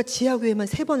 제가 지하교회만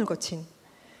 3번을 거친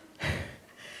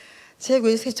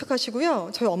지하교회에서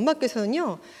개척하시고요. 저희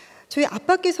엄마께서는요, 저희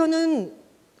아빠께서는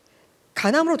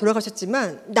간암으로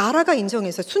돌아가셨지만 나라가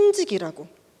인정해서 순직이라고,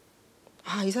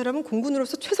 이 사람은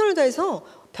공군으로서 최선을 다해서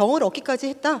병을 얻기까지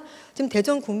했다. 지금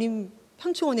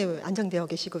대전국립현충원에 안장되어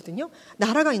계시거든요.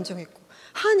 나라가 인정했고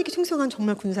하나님께 충성한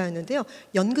정말 군사였는데요.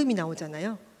 연금이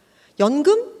나오잖아요.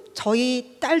 연금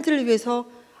저희 딸들을 위해서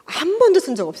한 번도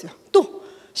쓴 적 없어요. 또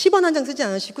 10원 한 장 쓰지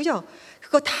않으시고요.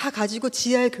 그거 다 가지고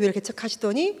지하의 교회를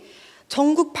개척하시더니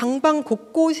전국 방방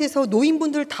곳곳에서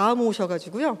노인분들 다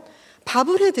모으셔가지고요,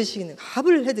 밥을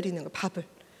해드리는 거,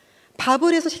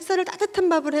 밥을 해서 식사를, 따뜻한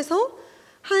밥을 해서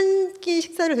한 끼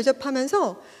식사를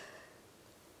대접하면서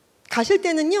가실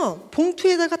때는요,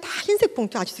 봉투에다가 다 흰색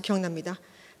봉투, 아직도 기억납니다.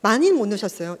 많이는 못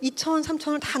넣으셨어요. 2,000원,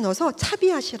 3,000원을 다 넣어서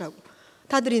차비하시라고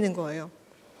다 드리는 거예요.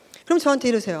 그럼 저한테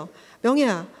이러세요.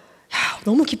 명혜야,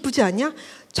 너무 기쁘지 않냐?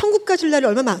 천국 가실 날이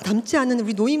얼마 남지 않은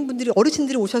우리 노인분들이,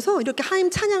 어르신들이 오셔서 이렇게 하나님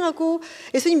찬양하고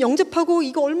예수님 영접하고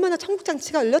이거 얼마나 천국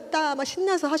장치가 열렸다 막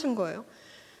신나서 하신 거예요.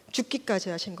 죽기까지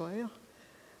하신 거예요.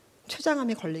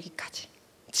 췌장암에 걸리기까지.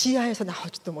 지하에서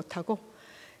나오지도 못하고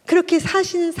그렇게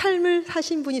사신 삶을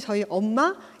사신 분이 저희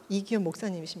엄마 이기현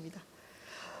목사님이십니다.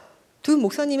 두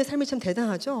목사님의 삶이 참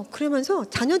대단하죠. 그러면서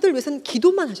자녀들 위해서는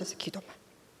기도만 하셨어요. 기도만.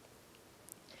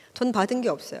 전 받은 게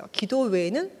없어요. 기도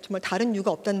외에는 정말 다른 이유가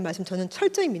없다는 말씀 저는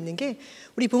철저히 믿는 게,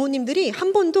 우리 부모님들이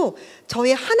한 번도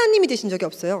저의 하나님이 되신 적이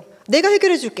없어요. 내가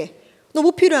해결해 줄게. 너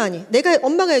뭐 필요하니?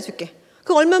 엄마가 해줄게.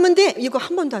 그거 얼마면 돼? 이거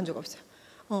한 번도 한 적 없어요.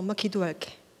 엄마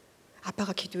기도할게.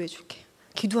 아빠가 기도해 줄게.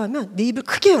 기도하면 내 입을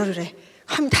크게 열으래.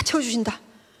 하나님 다 채워주신다.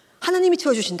 하나님이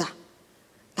채워주신다.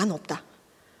 난 없다.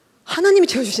 하나님이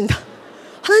채워주신다.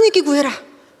 하나님께 구해라.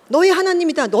 너의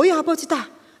하나님이다. 너의 아버지다.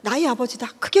 나의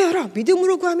아버지다. 크게 열어.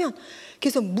 믿음으로 구하면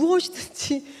그래서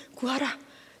무엇이든지 구하라.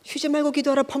 쉬지 말고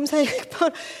기도하라. 범사에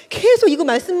계속 이거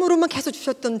말씀으로만 계속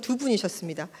주셨던 두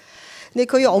분이셨습니다. 근데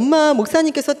거의 엄마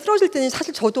목사님께서 쓰러질 때는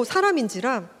사실 저도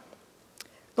사람인지라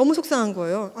너무 속상한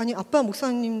거예요. 아니, 아빠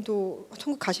목사님도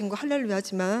천국 가신 거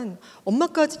할렐루야지만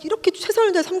엄마까지 이렇게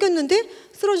최선을 다해 섬겼는데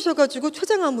쓰러지셔가지고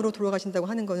췌장암으로 돌아가신다고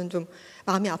하는 거는 좀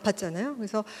마음이 아팠잖아요.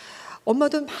 그래서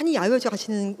엄마도 많이 야유져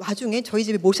가시는 와중에 저희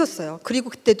집에 모셨어요. 그리고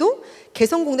그때도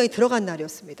개성공단이 들어간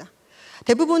날이었습니다.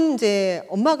 대부분 이제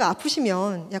엄마가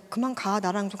아프시면 야 그만 가,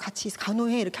 나랑 좀 같이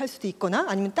간호해 이렇게 할 수도 있거나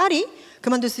아니면 딸이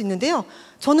그만둘 수 있는데요.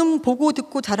 저는 보고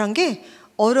듣고 자란 게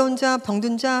어려운 자,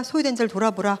 병든 자, 소외된 자를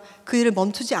돌아보라, 그 일을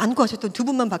멈추지 않고 하셨던 두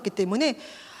분만 봤기 때문에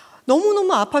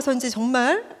너무너무 아파서 이제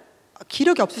정말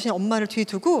기력이 없으신 엄마를 뒤에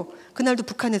두고 그날도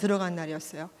북한에 들어간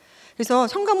날이었어요. 그래서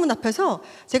현관문 앞에서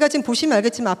제가 지금 보시면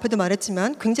알겠지만 앞에도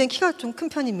말했지만 굉장히 키가 좀 큰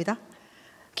편입니다.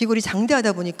 기골이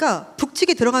장대하다 보니까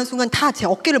북측에 들어간 순간 다 제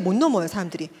어깨를 못 넘어요,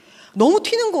 사람들이. 너무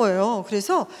튀는 거예요.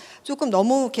 그래서 조금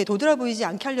너무 이렇게 도드라 보이지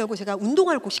않게 하려고 제가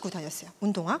운동화를 꼭 신고 다녔어요.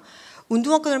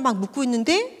 운동화끈을 막 묶고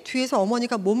있는데 뒤에서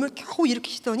어머니가 몸을 겨우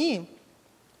일으키시더니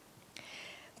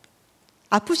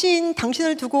아프신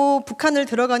당신을 두고 북한을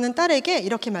들어가는 딸에게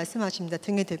이렇게 말씀하십니다.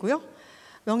 등에 대고요.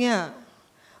 명혜야,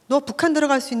 너 북한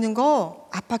들어갈 수 있는 거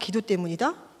아빠 기도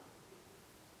때문이다.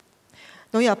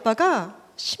 너희 아빠가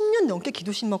 10년 넘게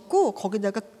기도심 먹고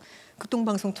거기다가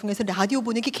극동방송 통해서 라디오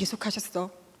보내기 계속하셨어.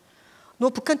 너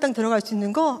북한 땅 들어갈 수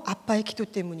있는 거 아빠의 기도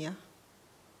때문이야.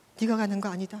 네가 가는 거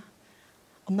아니다.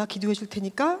 엄마 기도해 줄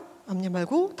테니까 염려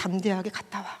말고 담대하게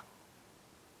갔다 와.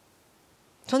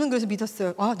 저는 그래서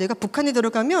믿었어요. 내가 북한에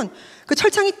들어가면 그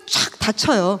철창이 쫙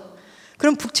닫혀요.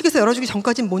 그럼 북측에서 열어주기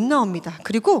전까지는 못 나옵니다.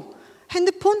 그리고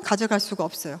핸드폰 가져갈 수가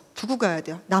없어요. 두고 가야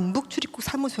돼요. 남북 출입국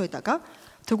사무소에다가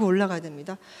두고 올라가야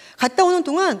됩니다. 갔다 오는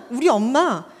동안 우리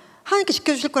엄마 하나님께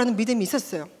지켜주실 거라는 믿음이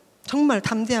있었어요. 정말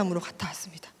담대함으로 갔다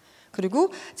왔습니다.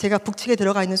 그리고 제가 북측에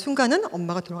들어가 있는 순간은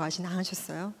엄마가 돌아가시지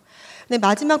않으셨어요. 근데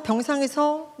마지막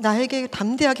병상에서 나에게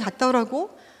담대하게 갔다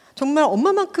오라고 정말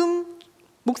엄마만큼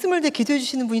목숨을 대 기도해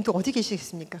주시는 분이 또 어디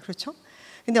계시겠습니까? 그렇죠?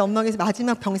 근데 엄마께서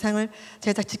마지막 병상을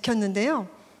제가 다 지켰는데요.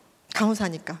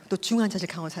 간호사니까 또 중환자실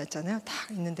간호사였잖아요. 다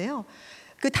있는데요.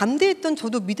 그 담대했던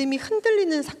저도 믿음이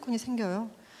흔들리는 사건이 생겨요.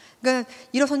 그러니까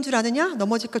일어선 줄 아느냐?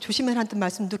 넘어질까 조심해라는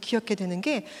말씀도 기억하게 되는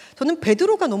게, 저는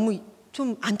베드로가 너무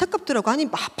좀 안타깝더라고. 아니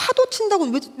파도 친다고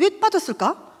왜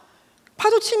빠졌을까?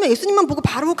 파도 치면 예수님만 보고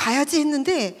바로 가야지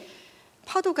했는데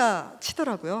파도가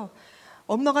치더라고요.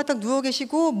 엄마가 딱 누워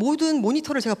계시고 모든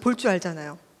모니터를 제가 볼 줄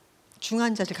알잖아요.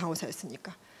 중환자실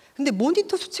간호사였으니까. 근데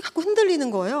모니터 수치 갖고 흔들리는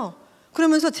거예요.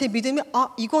 그러면서 제 믿음이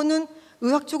이거는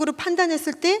의학적으로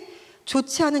판단했을 때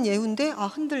좋지 않은 예후인데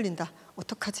흔들린다.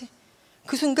 어떡하지?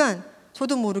 그 순간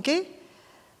저도 모르게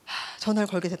전화를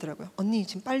걸게 되더라고요. 언니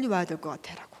지금 빨리 와야 될 것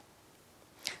같아 라고.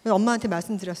 엄마한테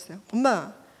말씀드렸어요.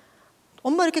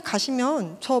 엄마 이렇게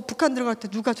가시면 저 북한 들어갈 때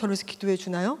누가 저를 기도해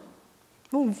주나요?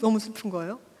 너무 슬픈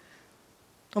거예요.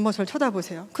 엄마 저를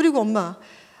쳐다보세요. 그리고 엄마,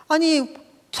 아니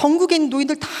전국에 있는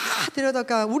노인들 다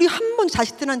데려다가 우리 한 번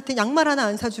자식들한테 양말 하나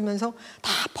안 사주면서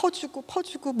다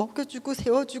퍼주고 먹여주고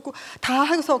세워주고 다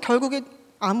해서 결국에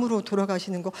암으로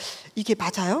돌아가시는 거 이게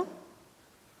맞아요?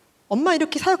 엄마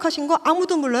이렇게 사역하신 거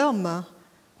아무도 몰라요. 엄마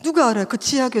누가 알아요? 그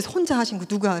지하교에서 혼자 하신 거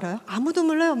누가 알아요? 아무도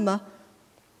몰라요. 엄마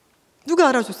누가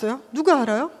알아줬어요? 누가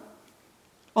알아요?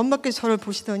 엄마께서 저를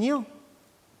보시더니요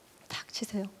탁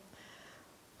치세요.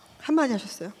 한마디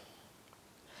하셨어요.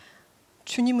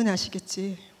 주님은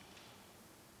아시겠지.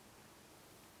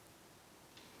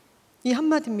 이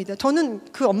한마디입니다.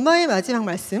 저는 그 엄마의 마지막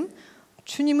말씀,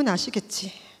 주님은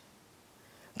아시겠지.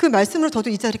 그 말씀으로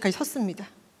저도 이 자리까지 섰습니다.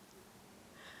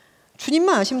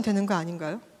 주님만 아시면 되는 거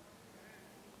아닌가요?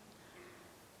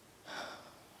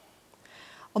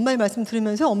 엄마의 말씀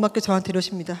들으면서 엄마께 저한테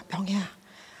이러십니다. 명희야,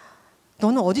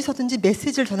 너는 어디서든지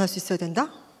메시지를 전할 수 있어야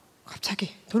된다?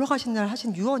 갑자기 돌아가신 날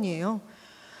하신 유언이에요.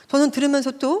 저는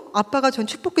들으면서 또 아빠가 전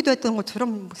축복기도 했던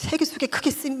것처럼 세계 속에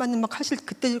크게 쓰임받는 막 하실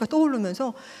그때가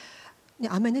떠오르면서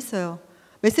그냥 아멘 했어요.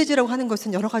 메시지라고 하는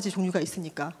것은 여러 가지 종류가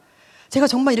있으니까. 제가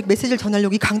정말 이렇게 메시지를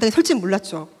전하려고 이 강당에 설지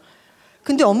몰랐죠.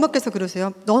 근데 엄마께서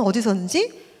그러세요. 넌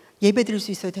어디서든지 예배 드릴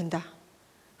수 있어야 된다.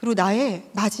 그리고 나의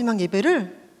마지막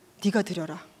예배를 네가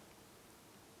드려라.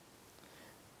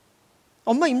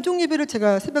 엄마 임종 예배를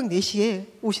제가 새벽 4시에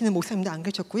오시는 목사님도 안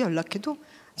계셨고요. 연락해도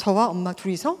저와 엄마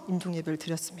둘이서 임종 예배를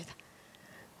드렸습니다.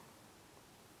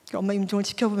 엄마 임종을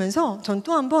지켜보면서 전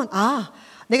또 한 번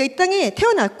내가 이 땅에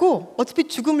태어났고 어차피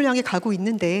죽음을 향해 가고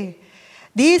있는데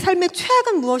내 삶의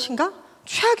최악은 무엇인가?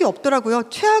 최악이 없더라고요.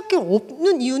 최악이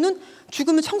없는 이유는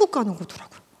죽으면 천국 가는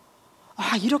거더라고요.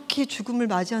 이렇게 죽음을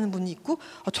맞이하는 분이 있고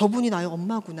저분이 나의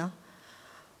엄마구나.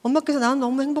 엄마께서 나는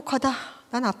너무 행복하다.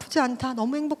 난 아프지 않다.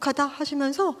 너무 행복하다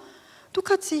하시면서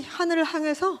똑같이 하늘을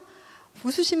향해서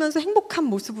웃으시면서 행복한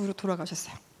모습으로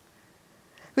돌아가셨어요.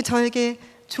 저에게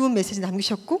좋은 메시지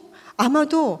남기셨고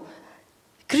아마도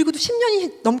그리고도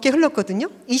 10년이 넘게 흘렀거든요.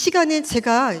 이 시간에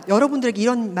제가 여러분들에게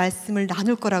이런 말씀을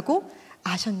나눌 거라고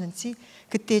아셨는지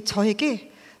그때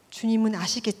저에게 주님은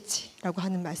아시겠지라고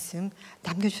하는 말씀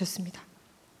남겨주셨습니다.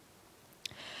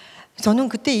 저는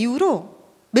그때 이후로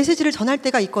메시지를 전할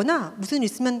때가 있거나 무슨 일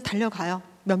있으면 달려가요.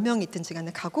 몇 명이 있든지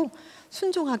간에 가고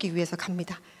순종하기 위해서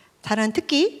갑니다.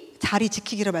 특히 자리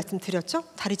지키기로 말씀드렸죠.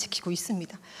 자리 지키고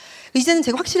있습니다. 이제는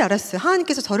제가 확실히 알았어요.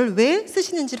 하나님께서 저를 왜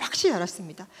쓰시는지를 확실히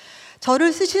알았습니다.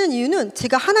 저를 쓰시는 이유는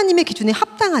제가 하나님의 기준에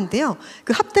합당한데요.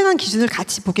 그 합당한 기준을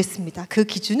같이 보겠습니다. 그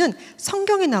기준은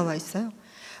성경에 나와 있어요.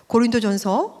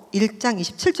 고린도전서 1장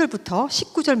 27절부터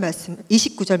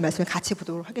 29절 말씀을 같이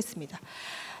보도록 하겠습니다.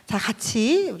 자,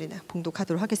 같이 우리는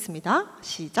봉독하도록 하겠습니다.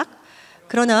 시작.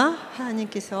 그러나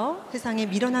하나님께서 세상에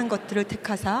미련한 것들을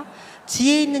택하사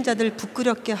지혜 있는 자들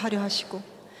부끄럽게 하려 하시고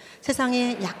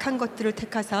세상에 약한 것들을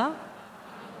택하사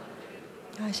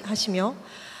하시며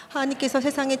하나님께서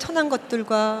세상에 천한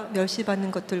것들과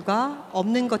멸시받는 것들과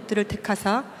없는 것들을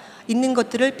택하사 있는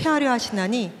것들을 폐하려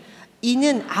하시나니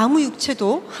이는 아무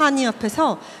육체도 하나님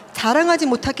앞에서 자랑하지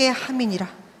못하게 함이니라.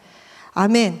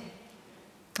 아멘.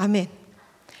 아멘.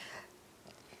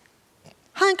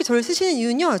 하나님께 저를 쓰시는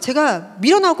이유는요, 제가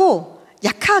미련하고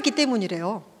약하기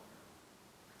때문이래요.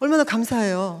 얼마나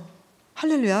감사해요.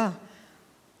 할렐루야.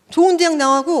 좋은 대학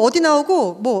나오고 어디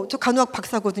나오고 저 간호학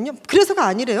박사거든요. 그래서가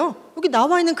아니래요. 여기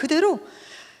나와 있는 그대로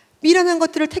미련한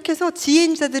것들을 택해서 지혜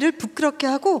있는 자들을 부끄럽게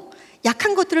하고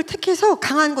약한 것들을 택해서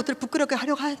강한 것들을 부끄럽게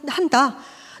하려고 한다.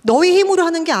 너희 힘으로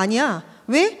하는 게 아니야.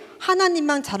 왜?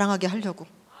 하나님만 자랑하게 하려고.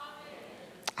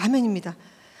 아멘입니다.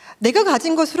 내가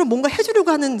가진 것으로 뭔가 해주려고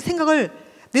하는 생각을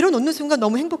내려놓는 순간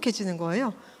너무 행복해지는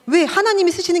거예요. 왜?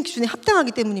 하나님이 쓰시는 기준에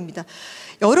합당하기 때문입니다.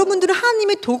 여러분들은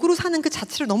하나님의 도구로 사는 그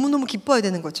자체를 너무너무 기뻐해야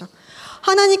되는 거죠.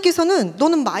 하나님께서는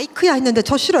너는 마이크야 했는데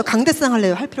저 싫어요. 강대상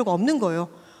할래요. 할 필요가 없는 거예요.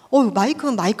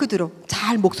 마이크면 마이크대로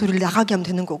잘 목소리를 나가게 하면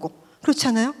되는 거고. 그렇지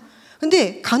않아요?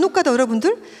 근데 간혹가다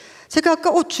여러분들, 제가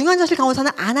아까 중환자실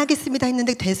간호사는 안 하겠습니다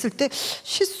했는데 됐을 때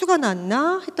실수가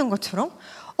났나 했던 것처럼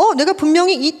내가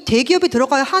분명히 이 대기업에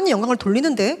들어가야 하나님 영광을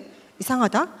돌리는데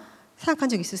이상하다 생각한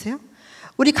적 있으세요?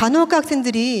 우리 간호학과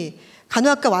학생들이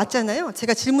간호학과 왔잖아요.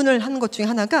 제가 질문을 하는 것 중에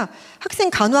하나가 학생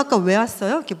간호학과 왜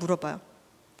왔어요? 이렇게 물어봐요.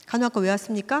 간호학과 왜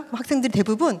왔습니까? 그럼 학생들이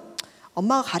대부분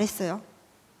엄마가 가랬어요.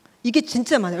 이게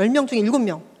진짜 많아요. 10명 중에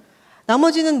 7명.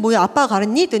 나머지는 뭐야, 아빠가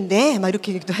가랬니? 네, 막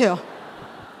이렇게 얘기도 해요.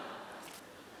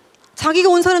 자기가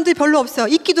온 사람들이 별로 없어요.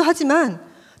 있기도 하지만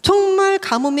정말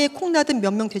가뭄에 콩나듯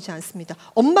몇 명 되지 않습니다.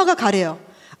 엄마가 가래요.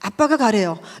 아빠가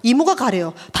가래요. 이모가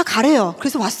가래요. 다 가래요.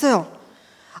 그래서 왔어요.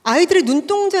 아이들의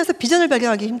눈동자에서 비전을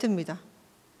발견하기 힘듭니다.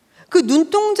 그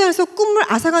눈동자에서 꿈을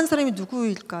앗아간 사람이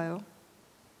누구일까요?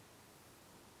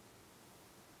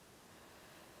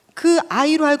 그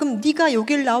아이로 하여금 네가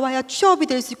여길 나와야 취업이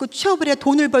될 수 있고 취업을 해야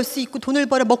돈을 벌 수 있고 돈을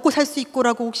벌어 먹고 살 수 있고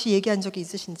라고 혹시 얘기한 적이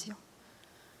있으신지요?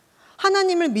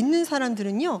 하나님을 믿는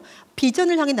사람들은요,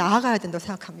 비전을 향해 나아가야 된다고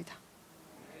생각합니다.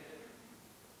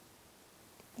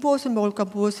 무엇을 먹을까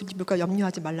무엇을 입을까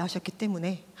염려하지 말라 하셨기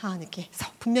때문에, 하나님께서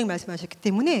분명히 말씀하셨기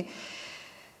때문에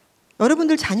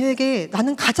여러분들 자녀에게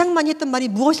나는 가장 많이 했던 말이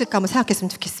무엇일까 한번 생각했으면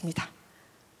좋겠습니다.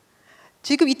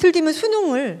 지금 이틀 뒤면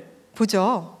수능을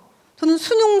보죠. 저는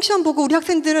수능 시험 보고 우리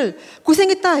학생들을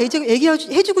고생했다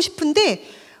얘기해주고 싶은데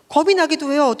겁이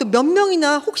나기도 해요. 또 몇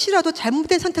명이나 혹시라도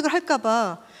잘못된 선택을 할까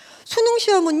봐. 수능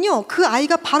시험은요, 그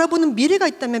아이가 바라보는 미래가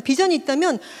있다면, 비전이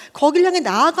있다면 거기를 향해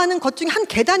나아가는 것 중에 한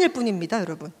계단일 뿐입니다,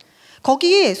 여러분.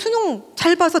 거기에 수능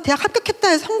잘 봐서 대학 합격했다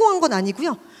해서 성공한 건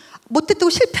아니고요,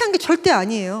 못했다고 실패한 게 절대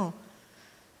아니에요.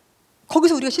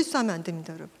 거기서 우리가 실수하면 안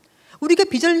됩니다, 여러분. 우리가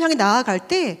비전을 향해 나아갈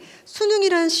때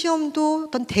수능이라는 시험도,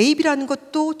 어떤 대입이라는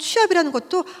것도, 취업이라는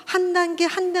것도 한 단계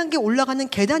한 단계 올라가는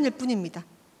계단일 뿐입니다.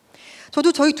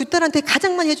 저도 저희 두 딸한테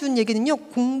가장 많이 해주는 얘기는요,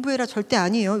 공부해라 절대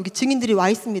아니에요. 여기 증인들이 와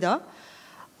있습니다.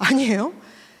 아니에요.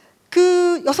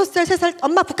 그 6살, 3살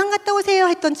엄마 북한 갔다 오세요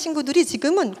했던 친구들이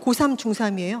지금은 고3,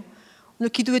 중3이에요. 오늘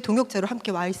기도회 동역자로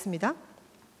함께 와 있습니다.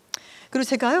 그리고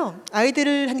제가요,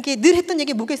 아이들한테 늘 했던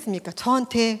얘기 뭐겠습니까?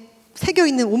 저한테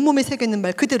새겨있는, 온몸에 새겨있는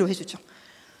말 그대로 해주죠.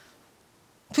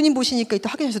 주님 보시니까 이따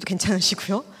확인하셔도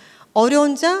괜찮으시고요.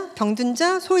 어려운 자, 병든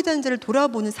자, 소외된 자를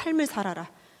돌아보는 삶을 살아라.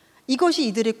 이것이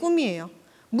이들의 꿈이에요.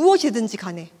 무엇이든지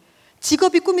간에.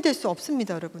 직업이 꿈이 될 수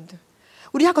없습니다, 여러분들.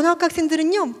 우리 간호학과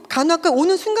학생들은요, 간호학과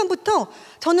오는 순간부터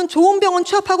저는 좋은 병원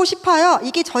취업하고 싶어요.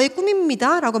 이게 저의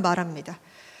꿈입니다. 라고 말합니다.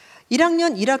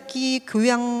 1학년 1학기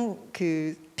교양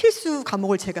필수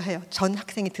과목을 제가 해요. 전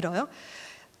학생이 들어요.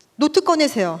 노트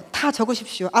꺼내세요. 다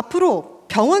적으십시오. 앞으로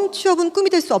병원 취업은 꿈이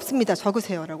될 수 없습니다.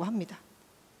 적으세요. 라고 합니다.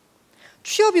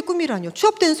 취업이 꿈이라뇨.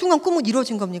 취업되는 순간 꿈은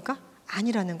이루어진 겁니까?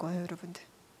 아니라는 거예요, 여러분들.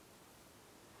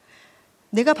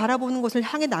 내가 바라보는 것을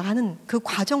향해 나가는 그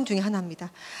과정 중에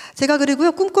하나입니다. 제가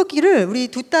그리고요, 꿈꾸기를 우리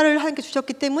두 딸을 함께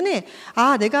주셨기 때문에,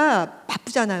 내가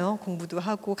바쁘잖아요. 공부도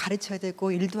하고 가르쳐야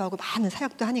되고 일도 하고 많은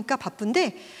사역도 하니까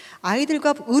바쁜데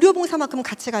아이들과 의료봉사만큼은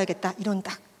같이 가야겠다, 이런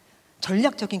딱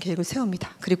전략적인 계획을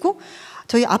세웁니다. 그리고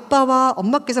저희 아빠와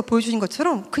엄마께서 보여주신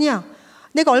것처럼 그냥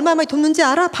내가 얼마 많이 돕는지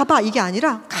알아? 봐봐, 이게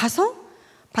아니라 가서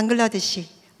방글라데시,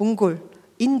 몽골,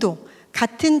 인도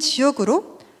같은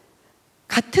지역으로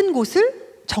같은 곳을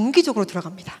정기적으로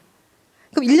들어갑니다.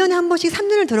 그럼 1년에 한 번씩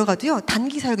 3년을 들어가도요,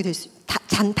 단기 사역이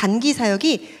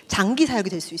장기 사역이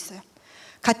될 수 있어요.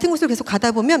 같은 곳을 계속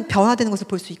가다 보면 변화되는 것을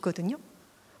볼 수 있거든요.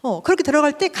 그렇게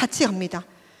들어갈 때 같이 갑니다.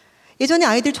 예전에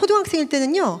아이들 초등학생일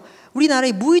때는요,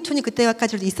 우리나라에 무의촌이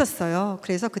그때까지도 있었어요.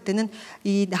 그래서 그때는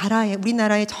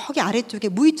우리나라의 저기 아래쪽에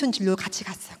무의촌 진료 같이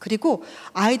갔어요. 그리고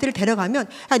아이들을 데려가면,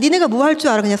 니네가 뭐 할 줄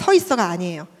알아? 그냥 서 있어가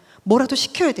아니에요. 뭐라도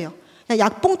시켜야 돼요. 그냥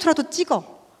약봉투라도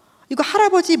찍어. 이거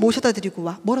할아버지 모셔다 드리고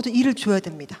와. 뭐라도 일을 줘야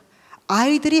됩니다.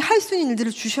 아이들이 할 수 있는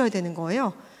일들을 주셔야 되는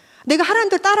거예요. 내가 하라는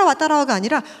대로 따라와가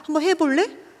아니라 한번 해볼래?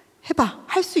 해봐.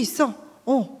 할 수 있어.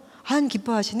 하나님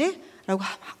기뻐하시네? 라고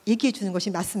얘기해 주는 것이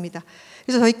맞습니다.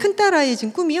 그래서 저희 큰딸아이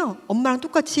지금 꿈이요, 엄마랑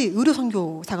똑같이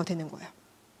의료선교사가 되는 거예요.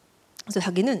 그래서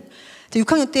자기는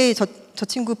 6학년 때 저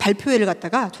친구 발표회를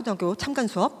갔다가 초등학교 참관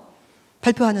수업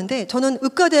발표하는데, 저는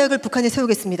의과대학을 북한에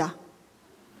세우겠습니다.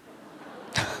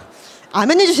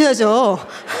 아멘 해주셔야죠.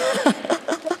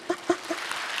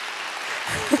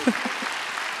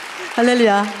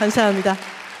 할렐루야, 감사합니다.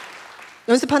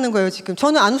 연습하는 거예요 지금.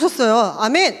 저는 안 웃었어요.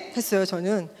 아멘 했어요.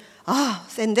 저는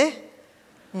센데?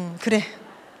 그래,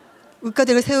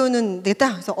 의과대학을 세우는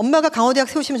되겠다. 그래서 엄마가 간호대학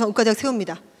세우시면 저는 의과대학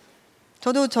세웁니다.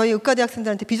 저도 저희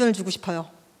의과대학생들한테 비전을 주고 싶어요.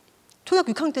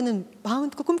 초등학교 6학년 때는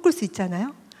마음껏 꿈꿀 수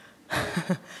있잖아요.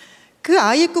 그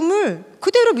아이의 꿈을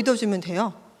그대로 믿어주면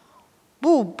돼요.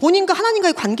 뭐 본인과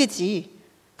하나님과의 관계지,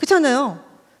 그렇잖아요.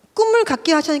 꿈을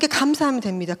갖게 하시는 게 감사하면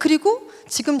됩니다. 그리고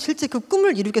지금 실제 그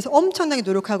꿈을 이루기 위해서 엄청나게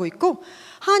노력하고 있고,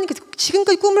 하나님께서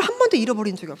지금까지 꿈을 한 번도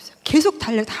잃어버린 적이 없어요. 계속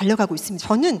달려가고 있습니다.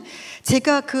 저는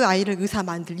제가 그 아이를 의사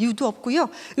만들 이유도 없고요,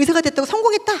 의사가 됐다고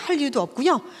성공했다 할 이유도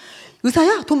없고요,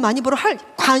 의사야 돈 많이 벌어 할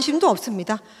관심도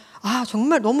없습니다. 아,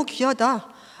 정말 너무 귀하다.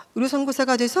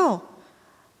 의료선고사가 돼서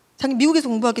자기 미국에서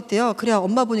공부하겠대요. 그래야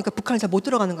엄마 보니까 북한을 잘 못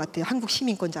들어가는 것 같대요. 한국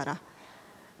시민권자라.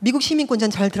 미국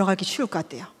시민권자는 잘 들어가기 쉬울 것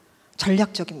같대요.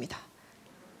 전략적입니다.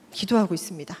 기도하고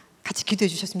있습니다. 같이 기도해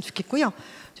주셨으면 좋겠고요.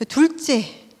 저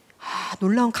둘째,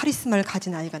 놀라운 카리스마를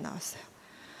가진 아이가 나왔어요.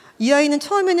 이 아이는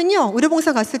처음에는요,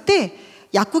 의료봉사 갔을 때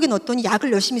약국에 넣었더니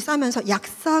약을 열심히 싸면서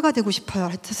약사가 되고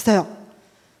싶어요 했었어요.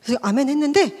 그래서 아멘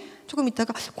했는데 조금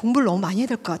있다가 공부를 너무 많이 해야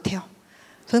될 것 같아요.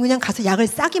 저는 그냥 가서 약을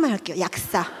싸기만 할게요.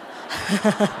 약사.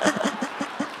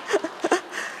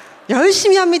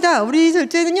 열심히 합니다. 우리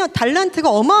둘째는요, 달란트가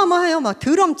어마어마해요. 막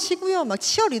드럼 치고요, 막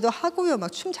치어리더 하고요,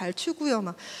 막 춤 잘 추고요,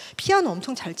 막 피아노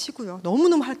엄청 잘 치고요.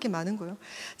 너무너무 할 게 많은 거예요.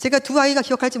 제가 두 아이가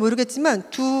기억할지 모르겠지만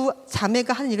두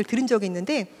자매가 하는 얘기를 들은 적이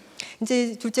있는데,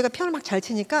 이제 둘째가 피아노 막 잘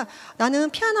치니까 나는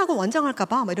피아노 학원 원장할까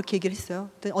봐 막 이렇게 얘기를 했어요.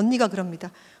 언니가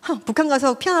그럽니다. 북한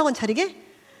가서 피아노 학원 차리게?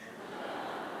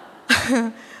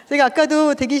 제가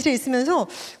아까도 대기실에 있으면서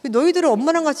너희들은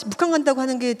엄마랑 같이 북한 간다고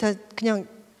하는 게 다 그냥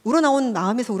우러나온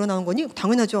마음에서 우러나온 거니?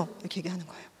 당연하죠. 이렇게 얘기하는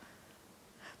거예요.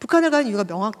 북한을 가는 이유가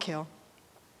명확해요.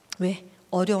 왜?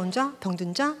 어려운 자,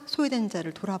 병든 자, 소외된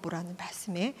자를 돌아보라는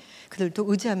말씀에 그들도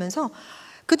의지하면서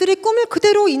그들의 꿈을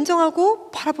그대로 인정하고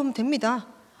바라보면 됩니다.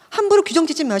 함부로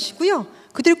규정짓지 마시고요,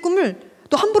 그들의 꿈을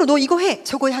또 함부로 너 이거 해,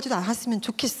 저거 해 하지도 않았으면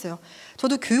좋겠어요.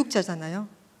 저도 교육자잖아요.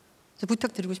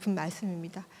 부탁드리고 싶은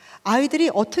말씀입니다.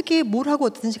 아이들이 어떻게 뭘 하고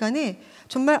어떤 시간에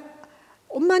정말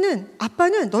엄마는,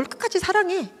 아빠는 널 끝까지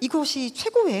사랑해. 이것이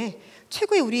최고의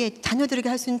우리의 자녀들에게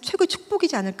할 수 있는 최고의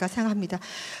축복이지 않을까 생각합니다.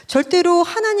 절대로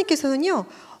하나님께서는요,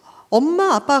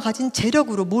 엄마 아빠가 가진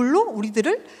재력으로 뭘로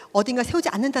우리들을 어딘가 세우지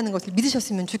않는다는 것을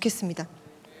믿으셨으면 좋겠습니다.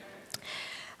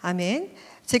 아멘.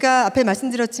 제가 앞에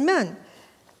말씀드렸지만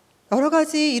여러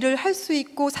가지 일을 할 수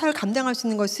있고 사역을 감당할 수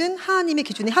있는 것은 하나님의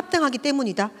기준에 합당하기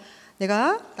때문이다.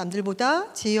 내가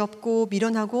남들보다 지혜 없고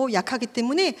미련하고 약하기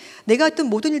때문에 내가 했던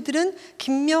모든 일들은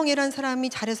김명애라는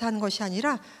사람이 잘해서 하는 것이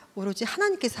아니라 오로지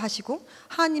하나님께서 하시고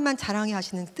하나님만 자랑해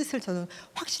하시는 뜻을 저는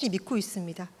확실히 믿고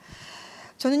있습니다.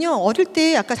 저는요, 어릴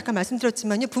때 아까 잠깐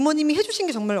말씀드렸지만요, 부모님이 해주신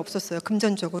게 정말 없었어요,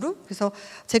 금전적으로. 그래서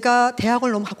제가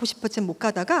대학을 너무 가고 싶었지만 못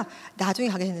가다가 나중에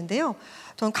가게 됐는데요,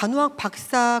 저는 간호학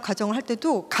박사 과정을 할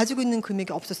때도 가지고 있는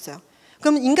금액이 없었어요.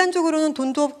 그러면 인간적으로는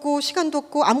돈도 없고 시간도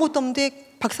없고 아무것도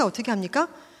없는데 박사 어떻게 합니까?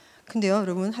 근데요,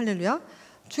 여러분, 할렐루야,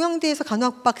 중앙대에서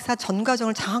간호학 박사 전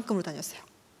과정을 장학금으로 다녔어요.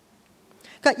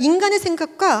 그러니까 인간의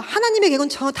생각과 하나님의 계획은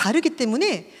전혀 다르기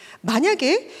때문에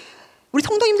만약에 우리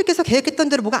성도님들께서 계획했던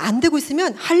대로 뭐가 안 되고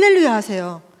있으면 할렐루야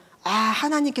하세요. 아,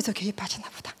 하나님께서 계획하시나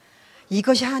보다.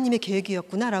 이것이 하나님의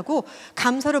계획이었구나라고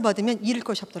감사로 받으면 잃을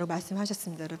것이 없다고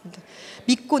말씀하셨습니다. 여러분들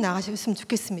믿고 나가셨으면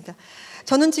좋겠습니다.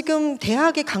 저는 지금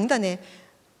대학의 강단에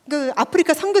그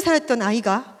아프리카 선교사를 했던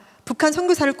아이가 북한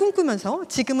선교사를 꿈꾸면서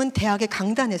지금은 대학의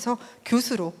강단에서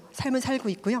교수로 삶을 살고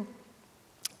있고요.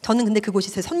 저는 근데 그곳이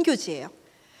제 선교지예요.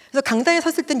 그래서 강단에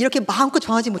섰을 땐 이렇게 마음껏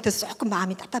정하지 못해서 조금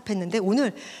마음이 답답했는데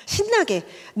오늘 신나게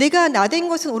내가 나된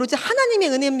것은 오로지 하나님의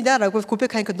은혜입니다 라고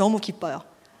고백하니까 너무 기뻐요.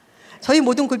 저희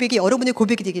모든 고백이 여러분의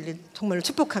고백이 되기를 정말로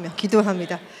축복하며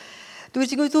기도합니다. 또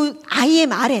지금 또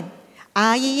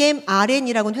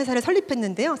IMRN이라고 회사를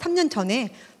설립했는데요, 3년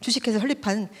전에 주식회사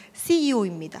설립한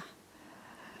CEO입니다.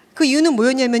 그 이유는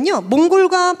뭐였냐면요,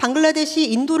 몽골과 방글라데시,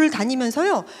 인도를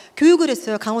다니면서요 교육을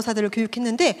했어요. 간호사들을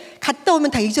교육했는데 갔다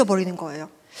오면 다 잊어버리는 거예요.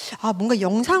 아, 뭔가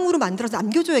영상으로 만들어서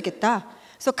남겨줘야겠다.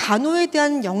 그래서 간호에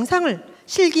대한 영상을,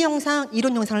 실기 영상,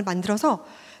 이론 영상을 만들어서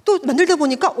또 만들다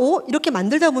보니까 이렇게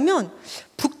만들다 보면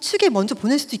북측에 먼저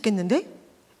보낼 수도 있겠는데?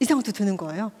 이 생각도 드는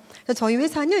거예요. 그래서 저희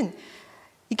회사는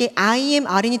이게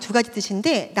IMRN이 두 가지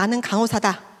뜻인데, 나는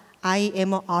간호사다,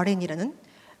 IMRN이라는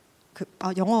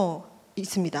영어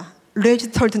있습니다.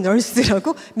 Registered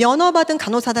Nurse라고, 면허받은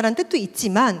간호사다라는 뜻도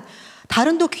있지만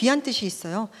다른 또 귀한 뜻이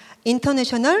있어요.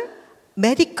 International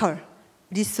Medical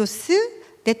Resource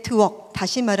Network,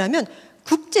 다시 말하면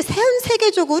국제 전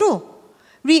세계적으로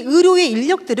우리 의료의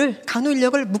인력들을, 간호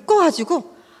인력을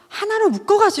묶어가지고 하나로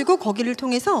묶어가지고 거기를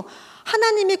통해서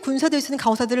하나님의 군사 될 수 있는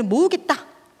간호사들을 모으겠다,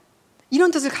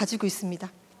 이런 뜻을 가지고 있습니다.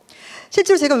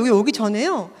 실제로 제가 여기 오기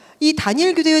전에요, 이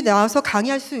다니엘기도회에 나와서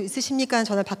강의할 수 있으십니까?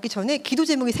 전화를 받기 전에 기도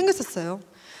제목이 생겼었어요.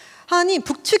 하나님,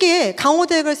 북측에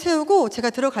강호대학을 세우고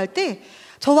제가 들어갈 때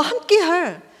저와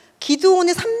함께할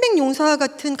기도원의 300용사와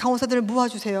같은 간호사들을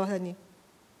모아주세요. 하나님,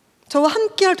 저와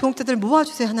함께할 동역자들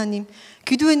모아주세요 하나님.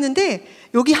 기도했는데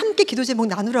여기 함께 기도 제목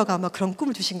나누라고 아마 그런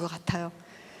꿈을 주신 것 같아요.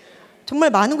 정말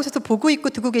많은 곳에서 보고 있고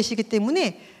듣고 계시기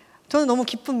때문에 저는 너무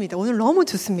기쁩니다. 오늘 너무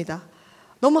좋습니다.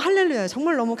 너무 할렐루야.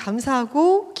 정말 너무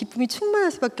감사하고 기쁨이 충만할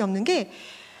수밖에 없는 게,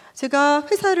 제가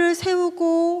회사를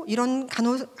세우고 이런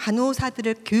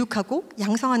간호사들을 교육하고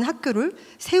양성하는 학교를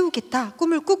세우겠다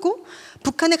꿈을 꾸고,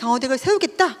 북한의 간호대학을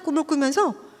세우겠다 꿈을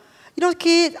꾸면서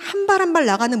이렇게 한 발 한 발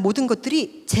나가는 모든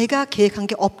것들이 제가 계획한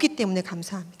게 없기 때문에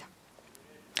감사합니다.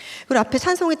 그리고 앞에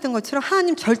찬송했던 것처럼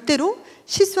하나님 절대로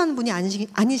실수하는 분이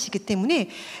아니시기 때문에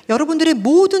여러분들의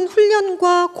모든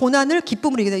훈련과 고난을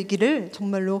기쁨으로 이기를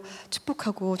정말로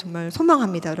축복하고 정말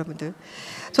소망합니다. 여러분들,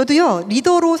 저도요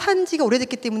리더로 산 지가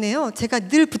오래됐기 때문에요, 제가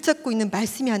늘 붙잡고 있는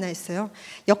말씀이 하나 있어요.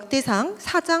 역대상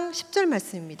 4장 10절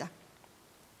말씀입니다.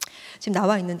 지금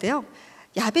나와 있는데요,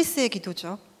 야베스의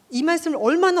기도죠. 이 말씀을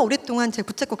얼마나 오랫동안 제가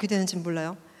붙잡고 기도했는지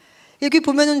몰라요. 여기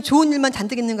보면은 좋은 일만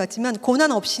잔뜩 있는 것 같지만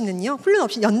고난 없이는요, 훈련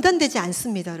없이 연단되지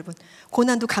않습니다. 여러분,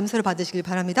 고난도 감사를 받으시길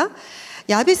바랍니다.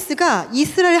 야베스가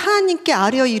이스라엘 하나님께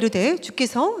아뢰어 이르되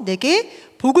주께서 내게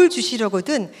복을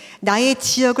주시려거든 나의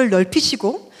지역을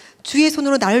넓히시고 주의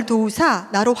손으로 나를 도우사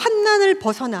나로 환난을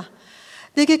벗어나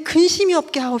내게 근심이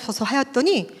없게 하옵소서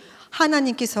하였더니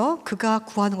하나님께서 그가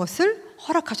구하는 것을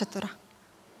허락하셨더라.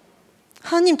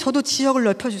 하나님, 저도 지역을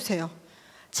넓혀주세요.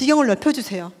 지경을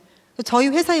넓혀주세요. 저희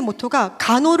회사의 모토가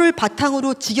간호를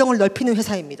바탕으로 지경을 넓히는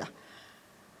회사입니다.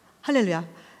 할렐루야.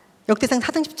 역대상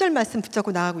 4장 10절 말씀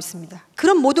붙잡고 나가고 있습니다.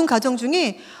 그런 모든 가정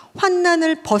중에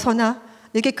환난을 벗어나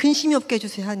내게 근심이 없게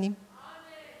해주세요 하나님.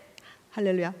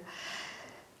 할렐루야.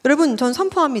 여러분, 전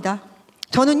선포합니다.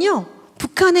 저는요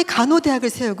북한의 간호대학을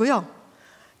세우고요,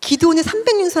 기도원의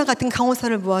 300인사 같은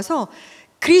간호사를 모아서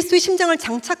그리스도의 심장을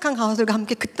장착한 간호사들과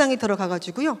함께 그 땅에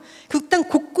들어가가지고요, 그 땅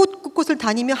곳곳을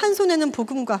다니며 한 손에는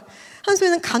복음과 한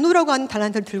손에는 간호라고 하는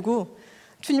달란트를 들고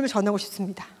주님을 전하고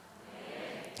싶습니다.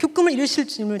 그 꿈을 이루실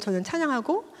주님을 저는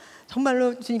찬양하고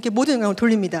정말로 주님께 모든 영광을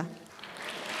돌립니다.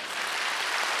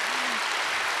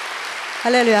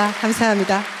 할렐루야.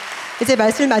 감사합니다. 이제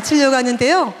말씀을 마치려고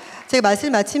하는데요, 제가 말씀을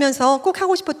마치면서 꼭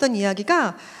하고 싶었던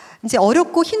이야기가, 이제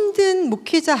어렵고 힘든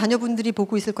목회자 자녀분들이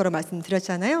보고 있을 거라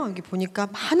말씀드렸잖아요. 여기 보니까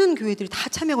많은 교회들이 다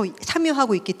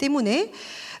참여하고 있기 때문에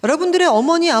여러분들의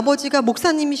어머니 아버지가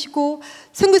목사님이시고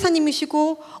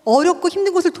선교사님이시고 어렵고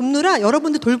힘든 곳을 돕느라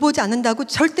여러분들 돌보지 않는다고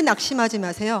절대 낙심하지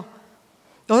마세요.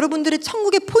 여러분들의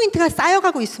천국의 포인트가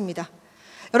쌓여가고 있습니다.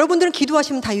 여러분들은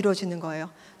기도하시면 다 이루어지는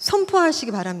거예요.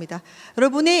 선포하시기 바랍니다.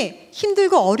 여러분의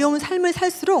힘들고 어려운 삶을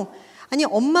살수록, 아니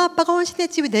엄마 아빠가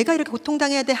헌신했지 왜 내가 이렇게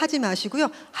고통당해야 돼 하지 마시고요,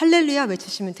 할렐루야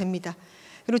외치시면 됩니다.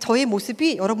 그리고 저의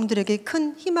모습이 여러분들에게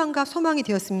큰 희망과 소망이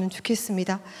되었으면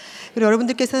좋겠습니다. 그리고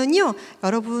여러분들께서는요,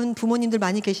 여러분 부모님들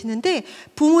많이 계시는데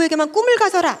부모에게만 꿈을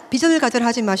가져라, 비전을 가져라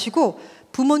하지 마시고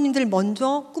부모님들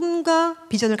먼저 꿈과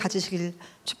비전을 가지시길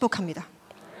축복합니다.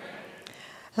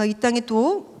 그래서 이 땅에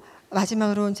또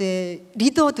마지막으로 이제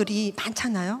리더들이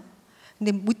많잖아요.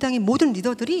 근데 이 땅의 모든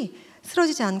리더들이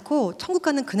쓰러지지 않고 천국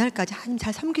가는 그날까지 하나님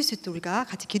잘 섬길 수 있도록 우리가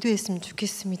같이 기도했으면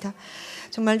좋겠습니다.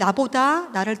 정말 나보다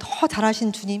나를 더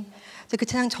잘하신 주님, 그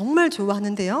찬양 정말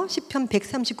좋아하는데요, 시편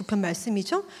 139편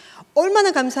말씀이죠.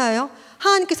 얼마나 감사해요.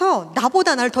 하나님께서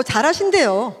나보다 나를 더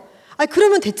잘하신대요.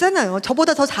 그러면 됐잖아요.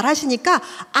 저보다 더 잘하시니까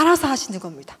알아서 하시는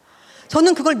겁니다.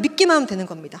 저는 그걸 믿기만 하면 되는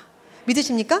겁니다.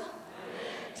 믿으십니까?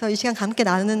 그래서 이 시간 함께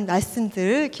나누는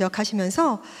말씀들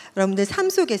기억하시면서 여러분들 삶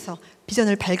속에서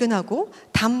비전을 발견하고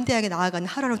담대하게 나아가는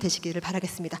하루로 되시기를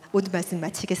바라겠습니다. 모든 말씀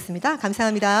마치겠습니다.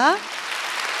 감사합니다.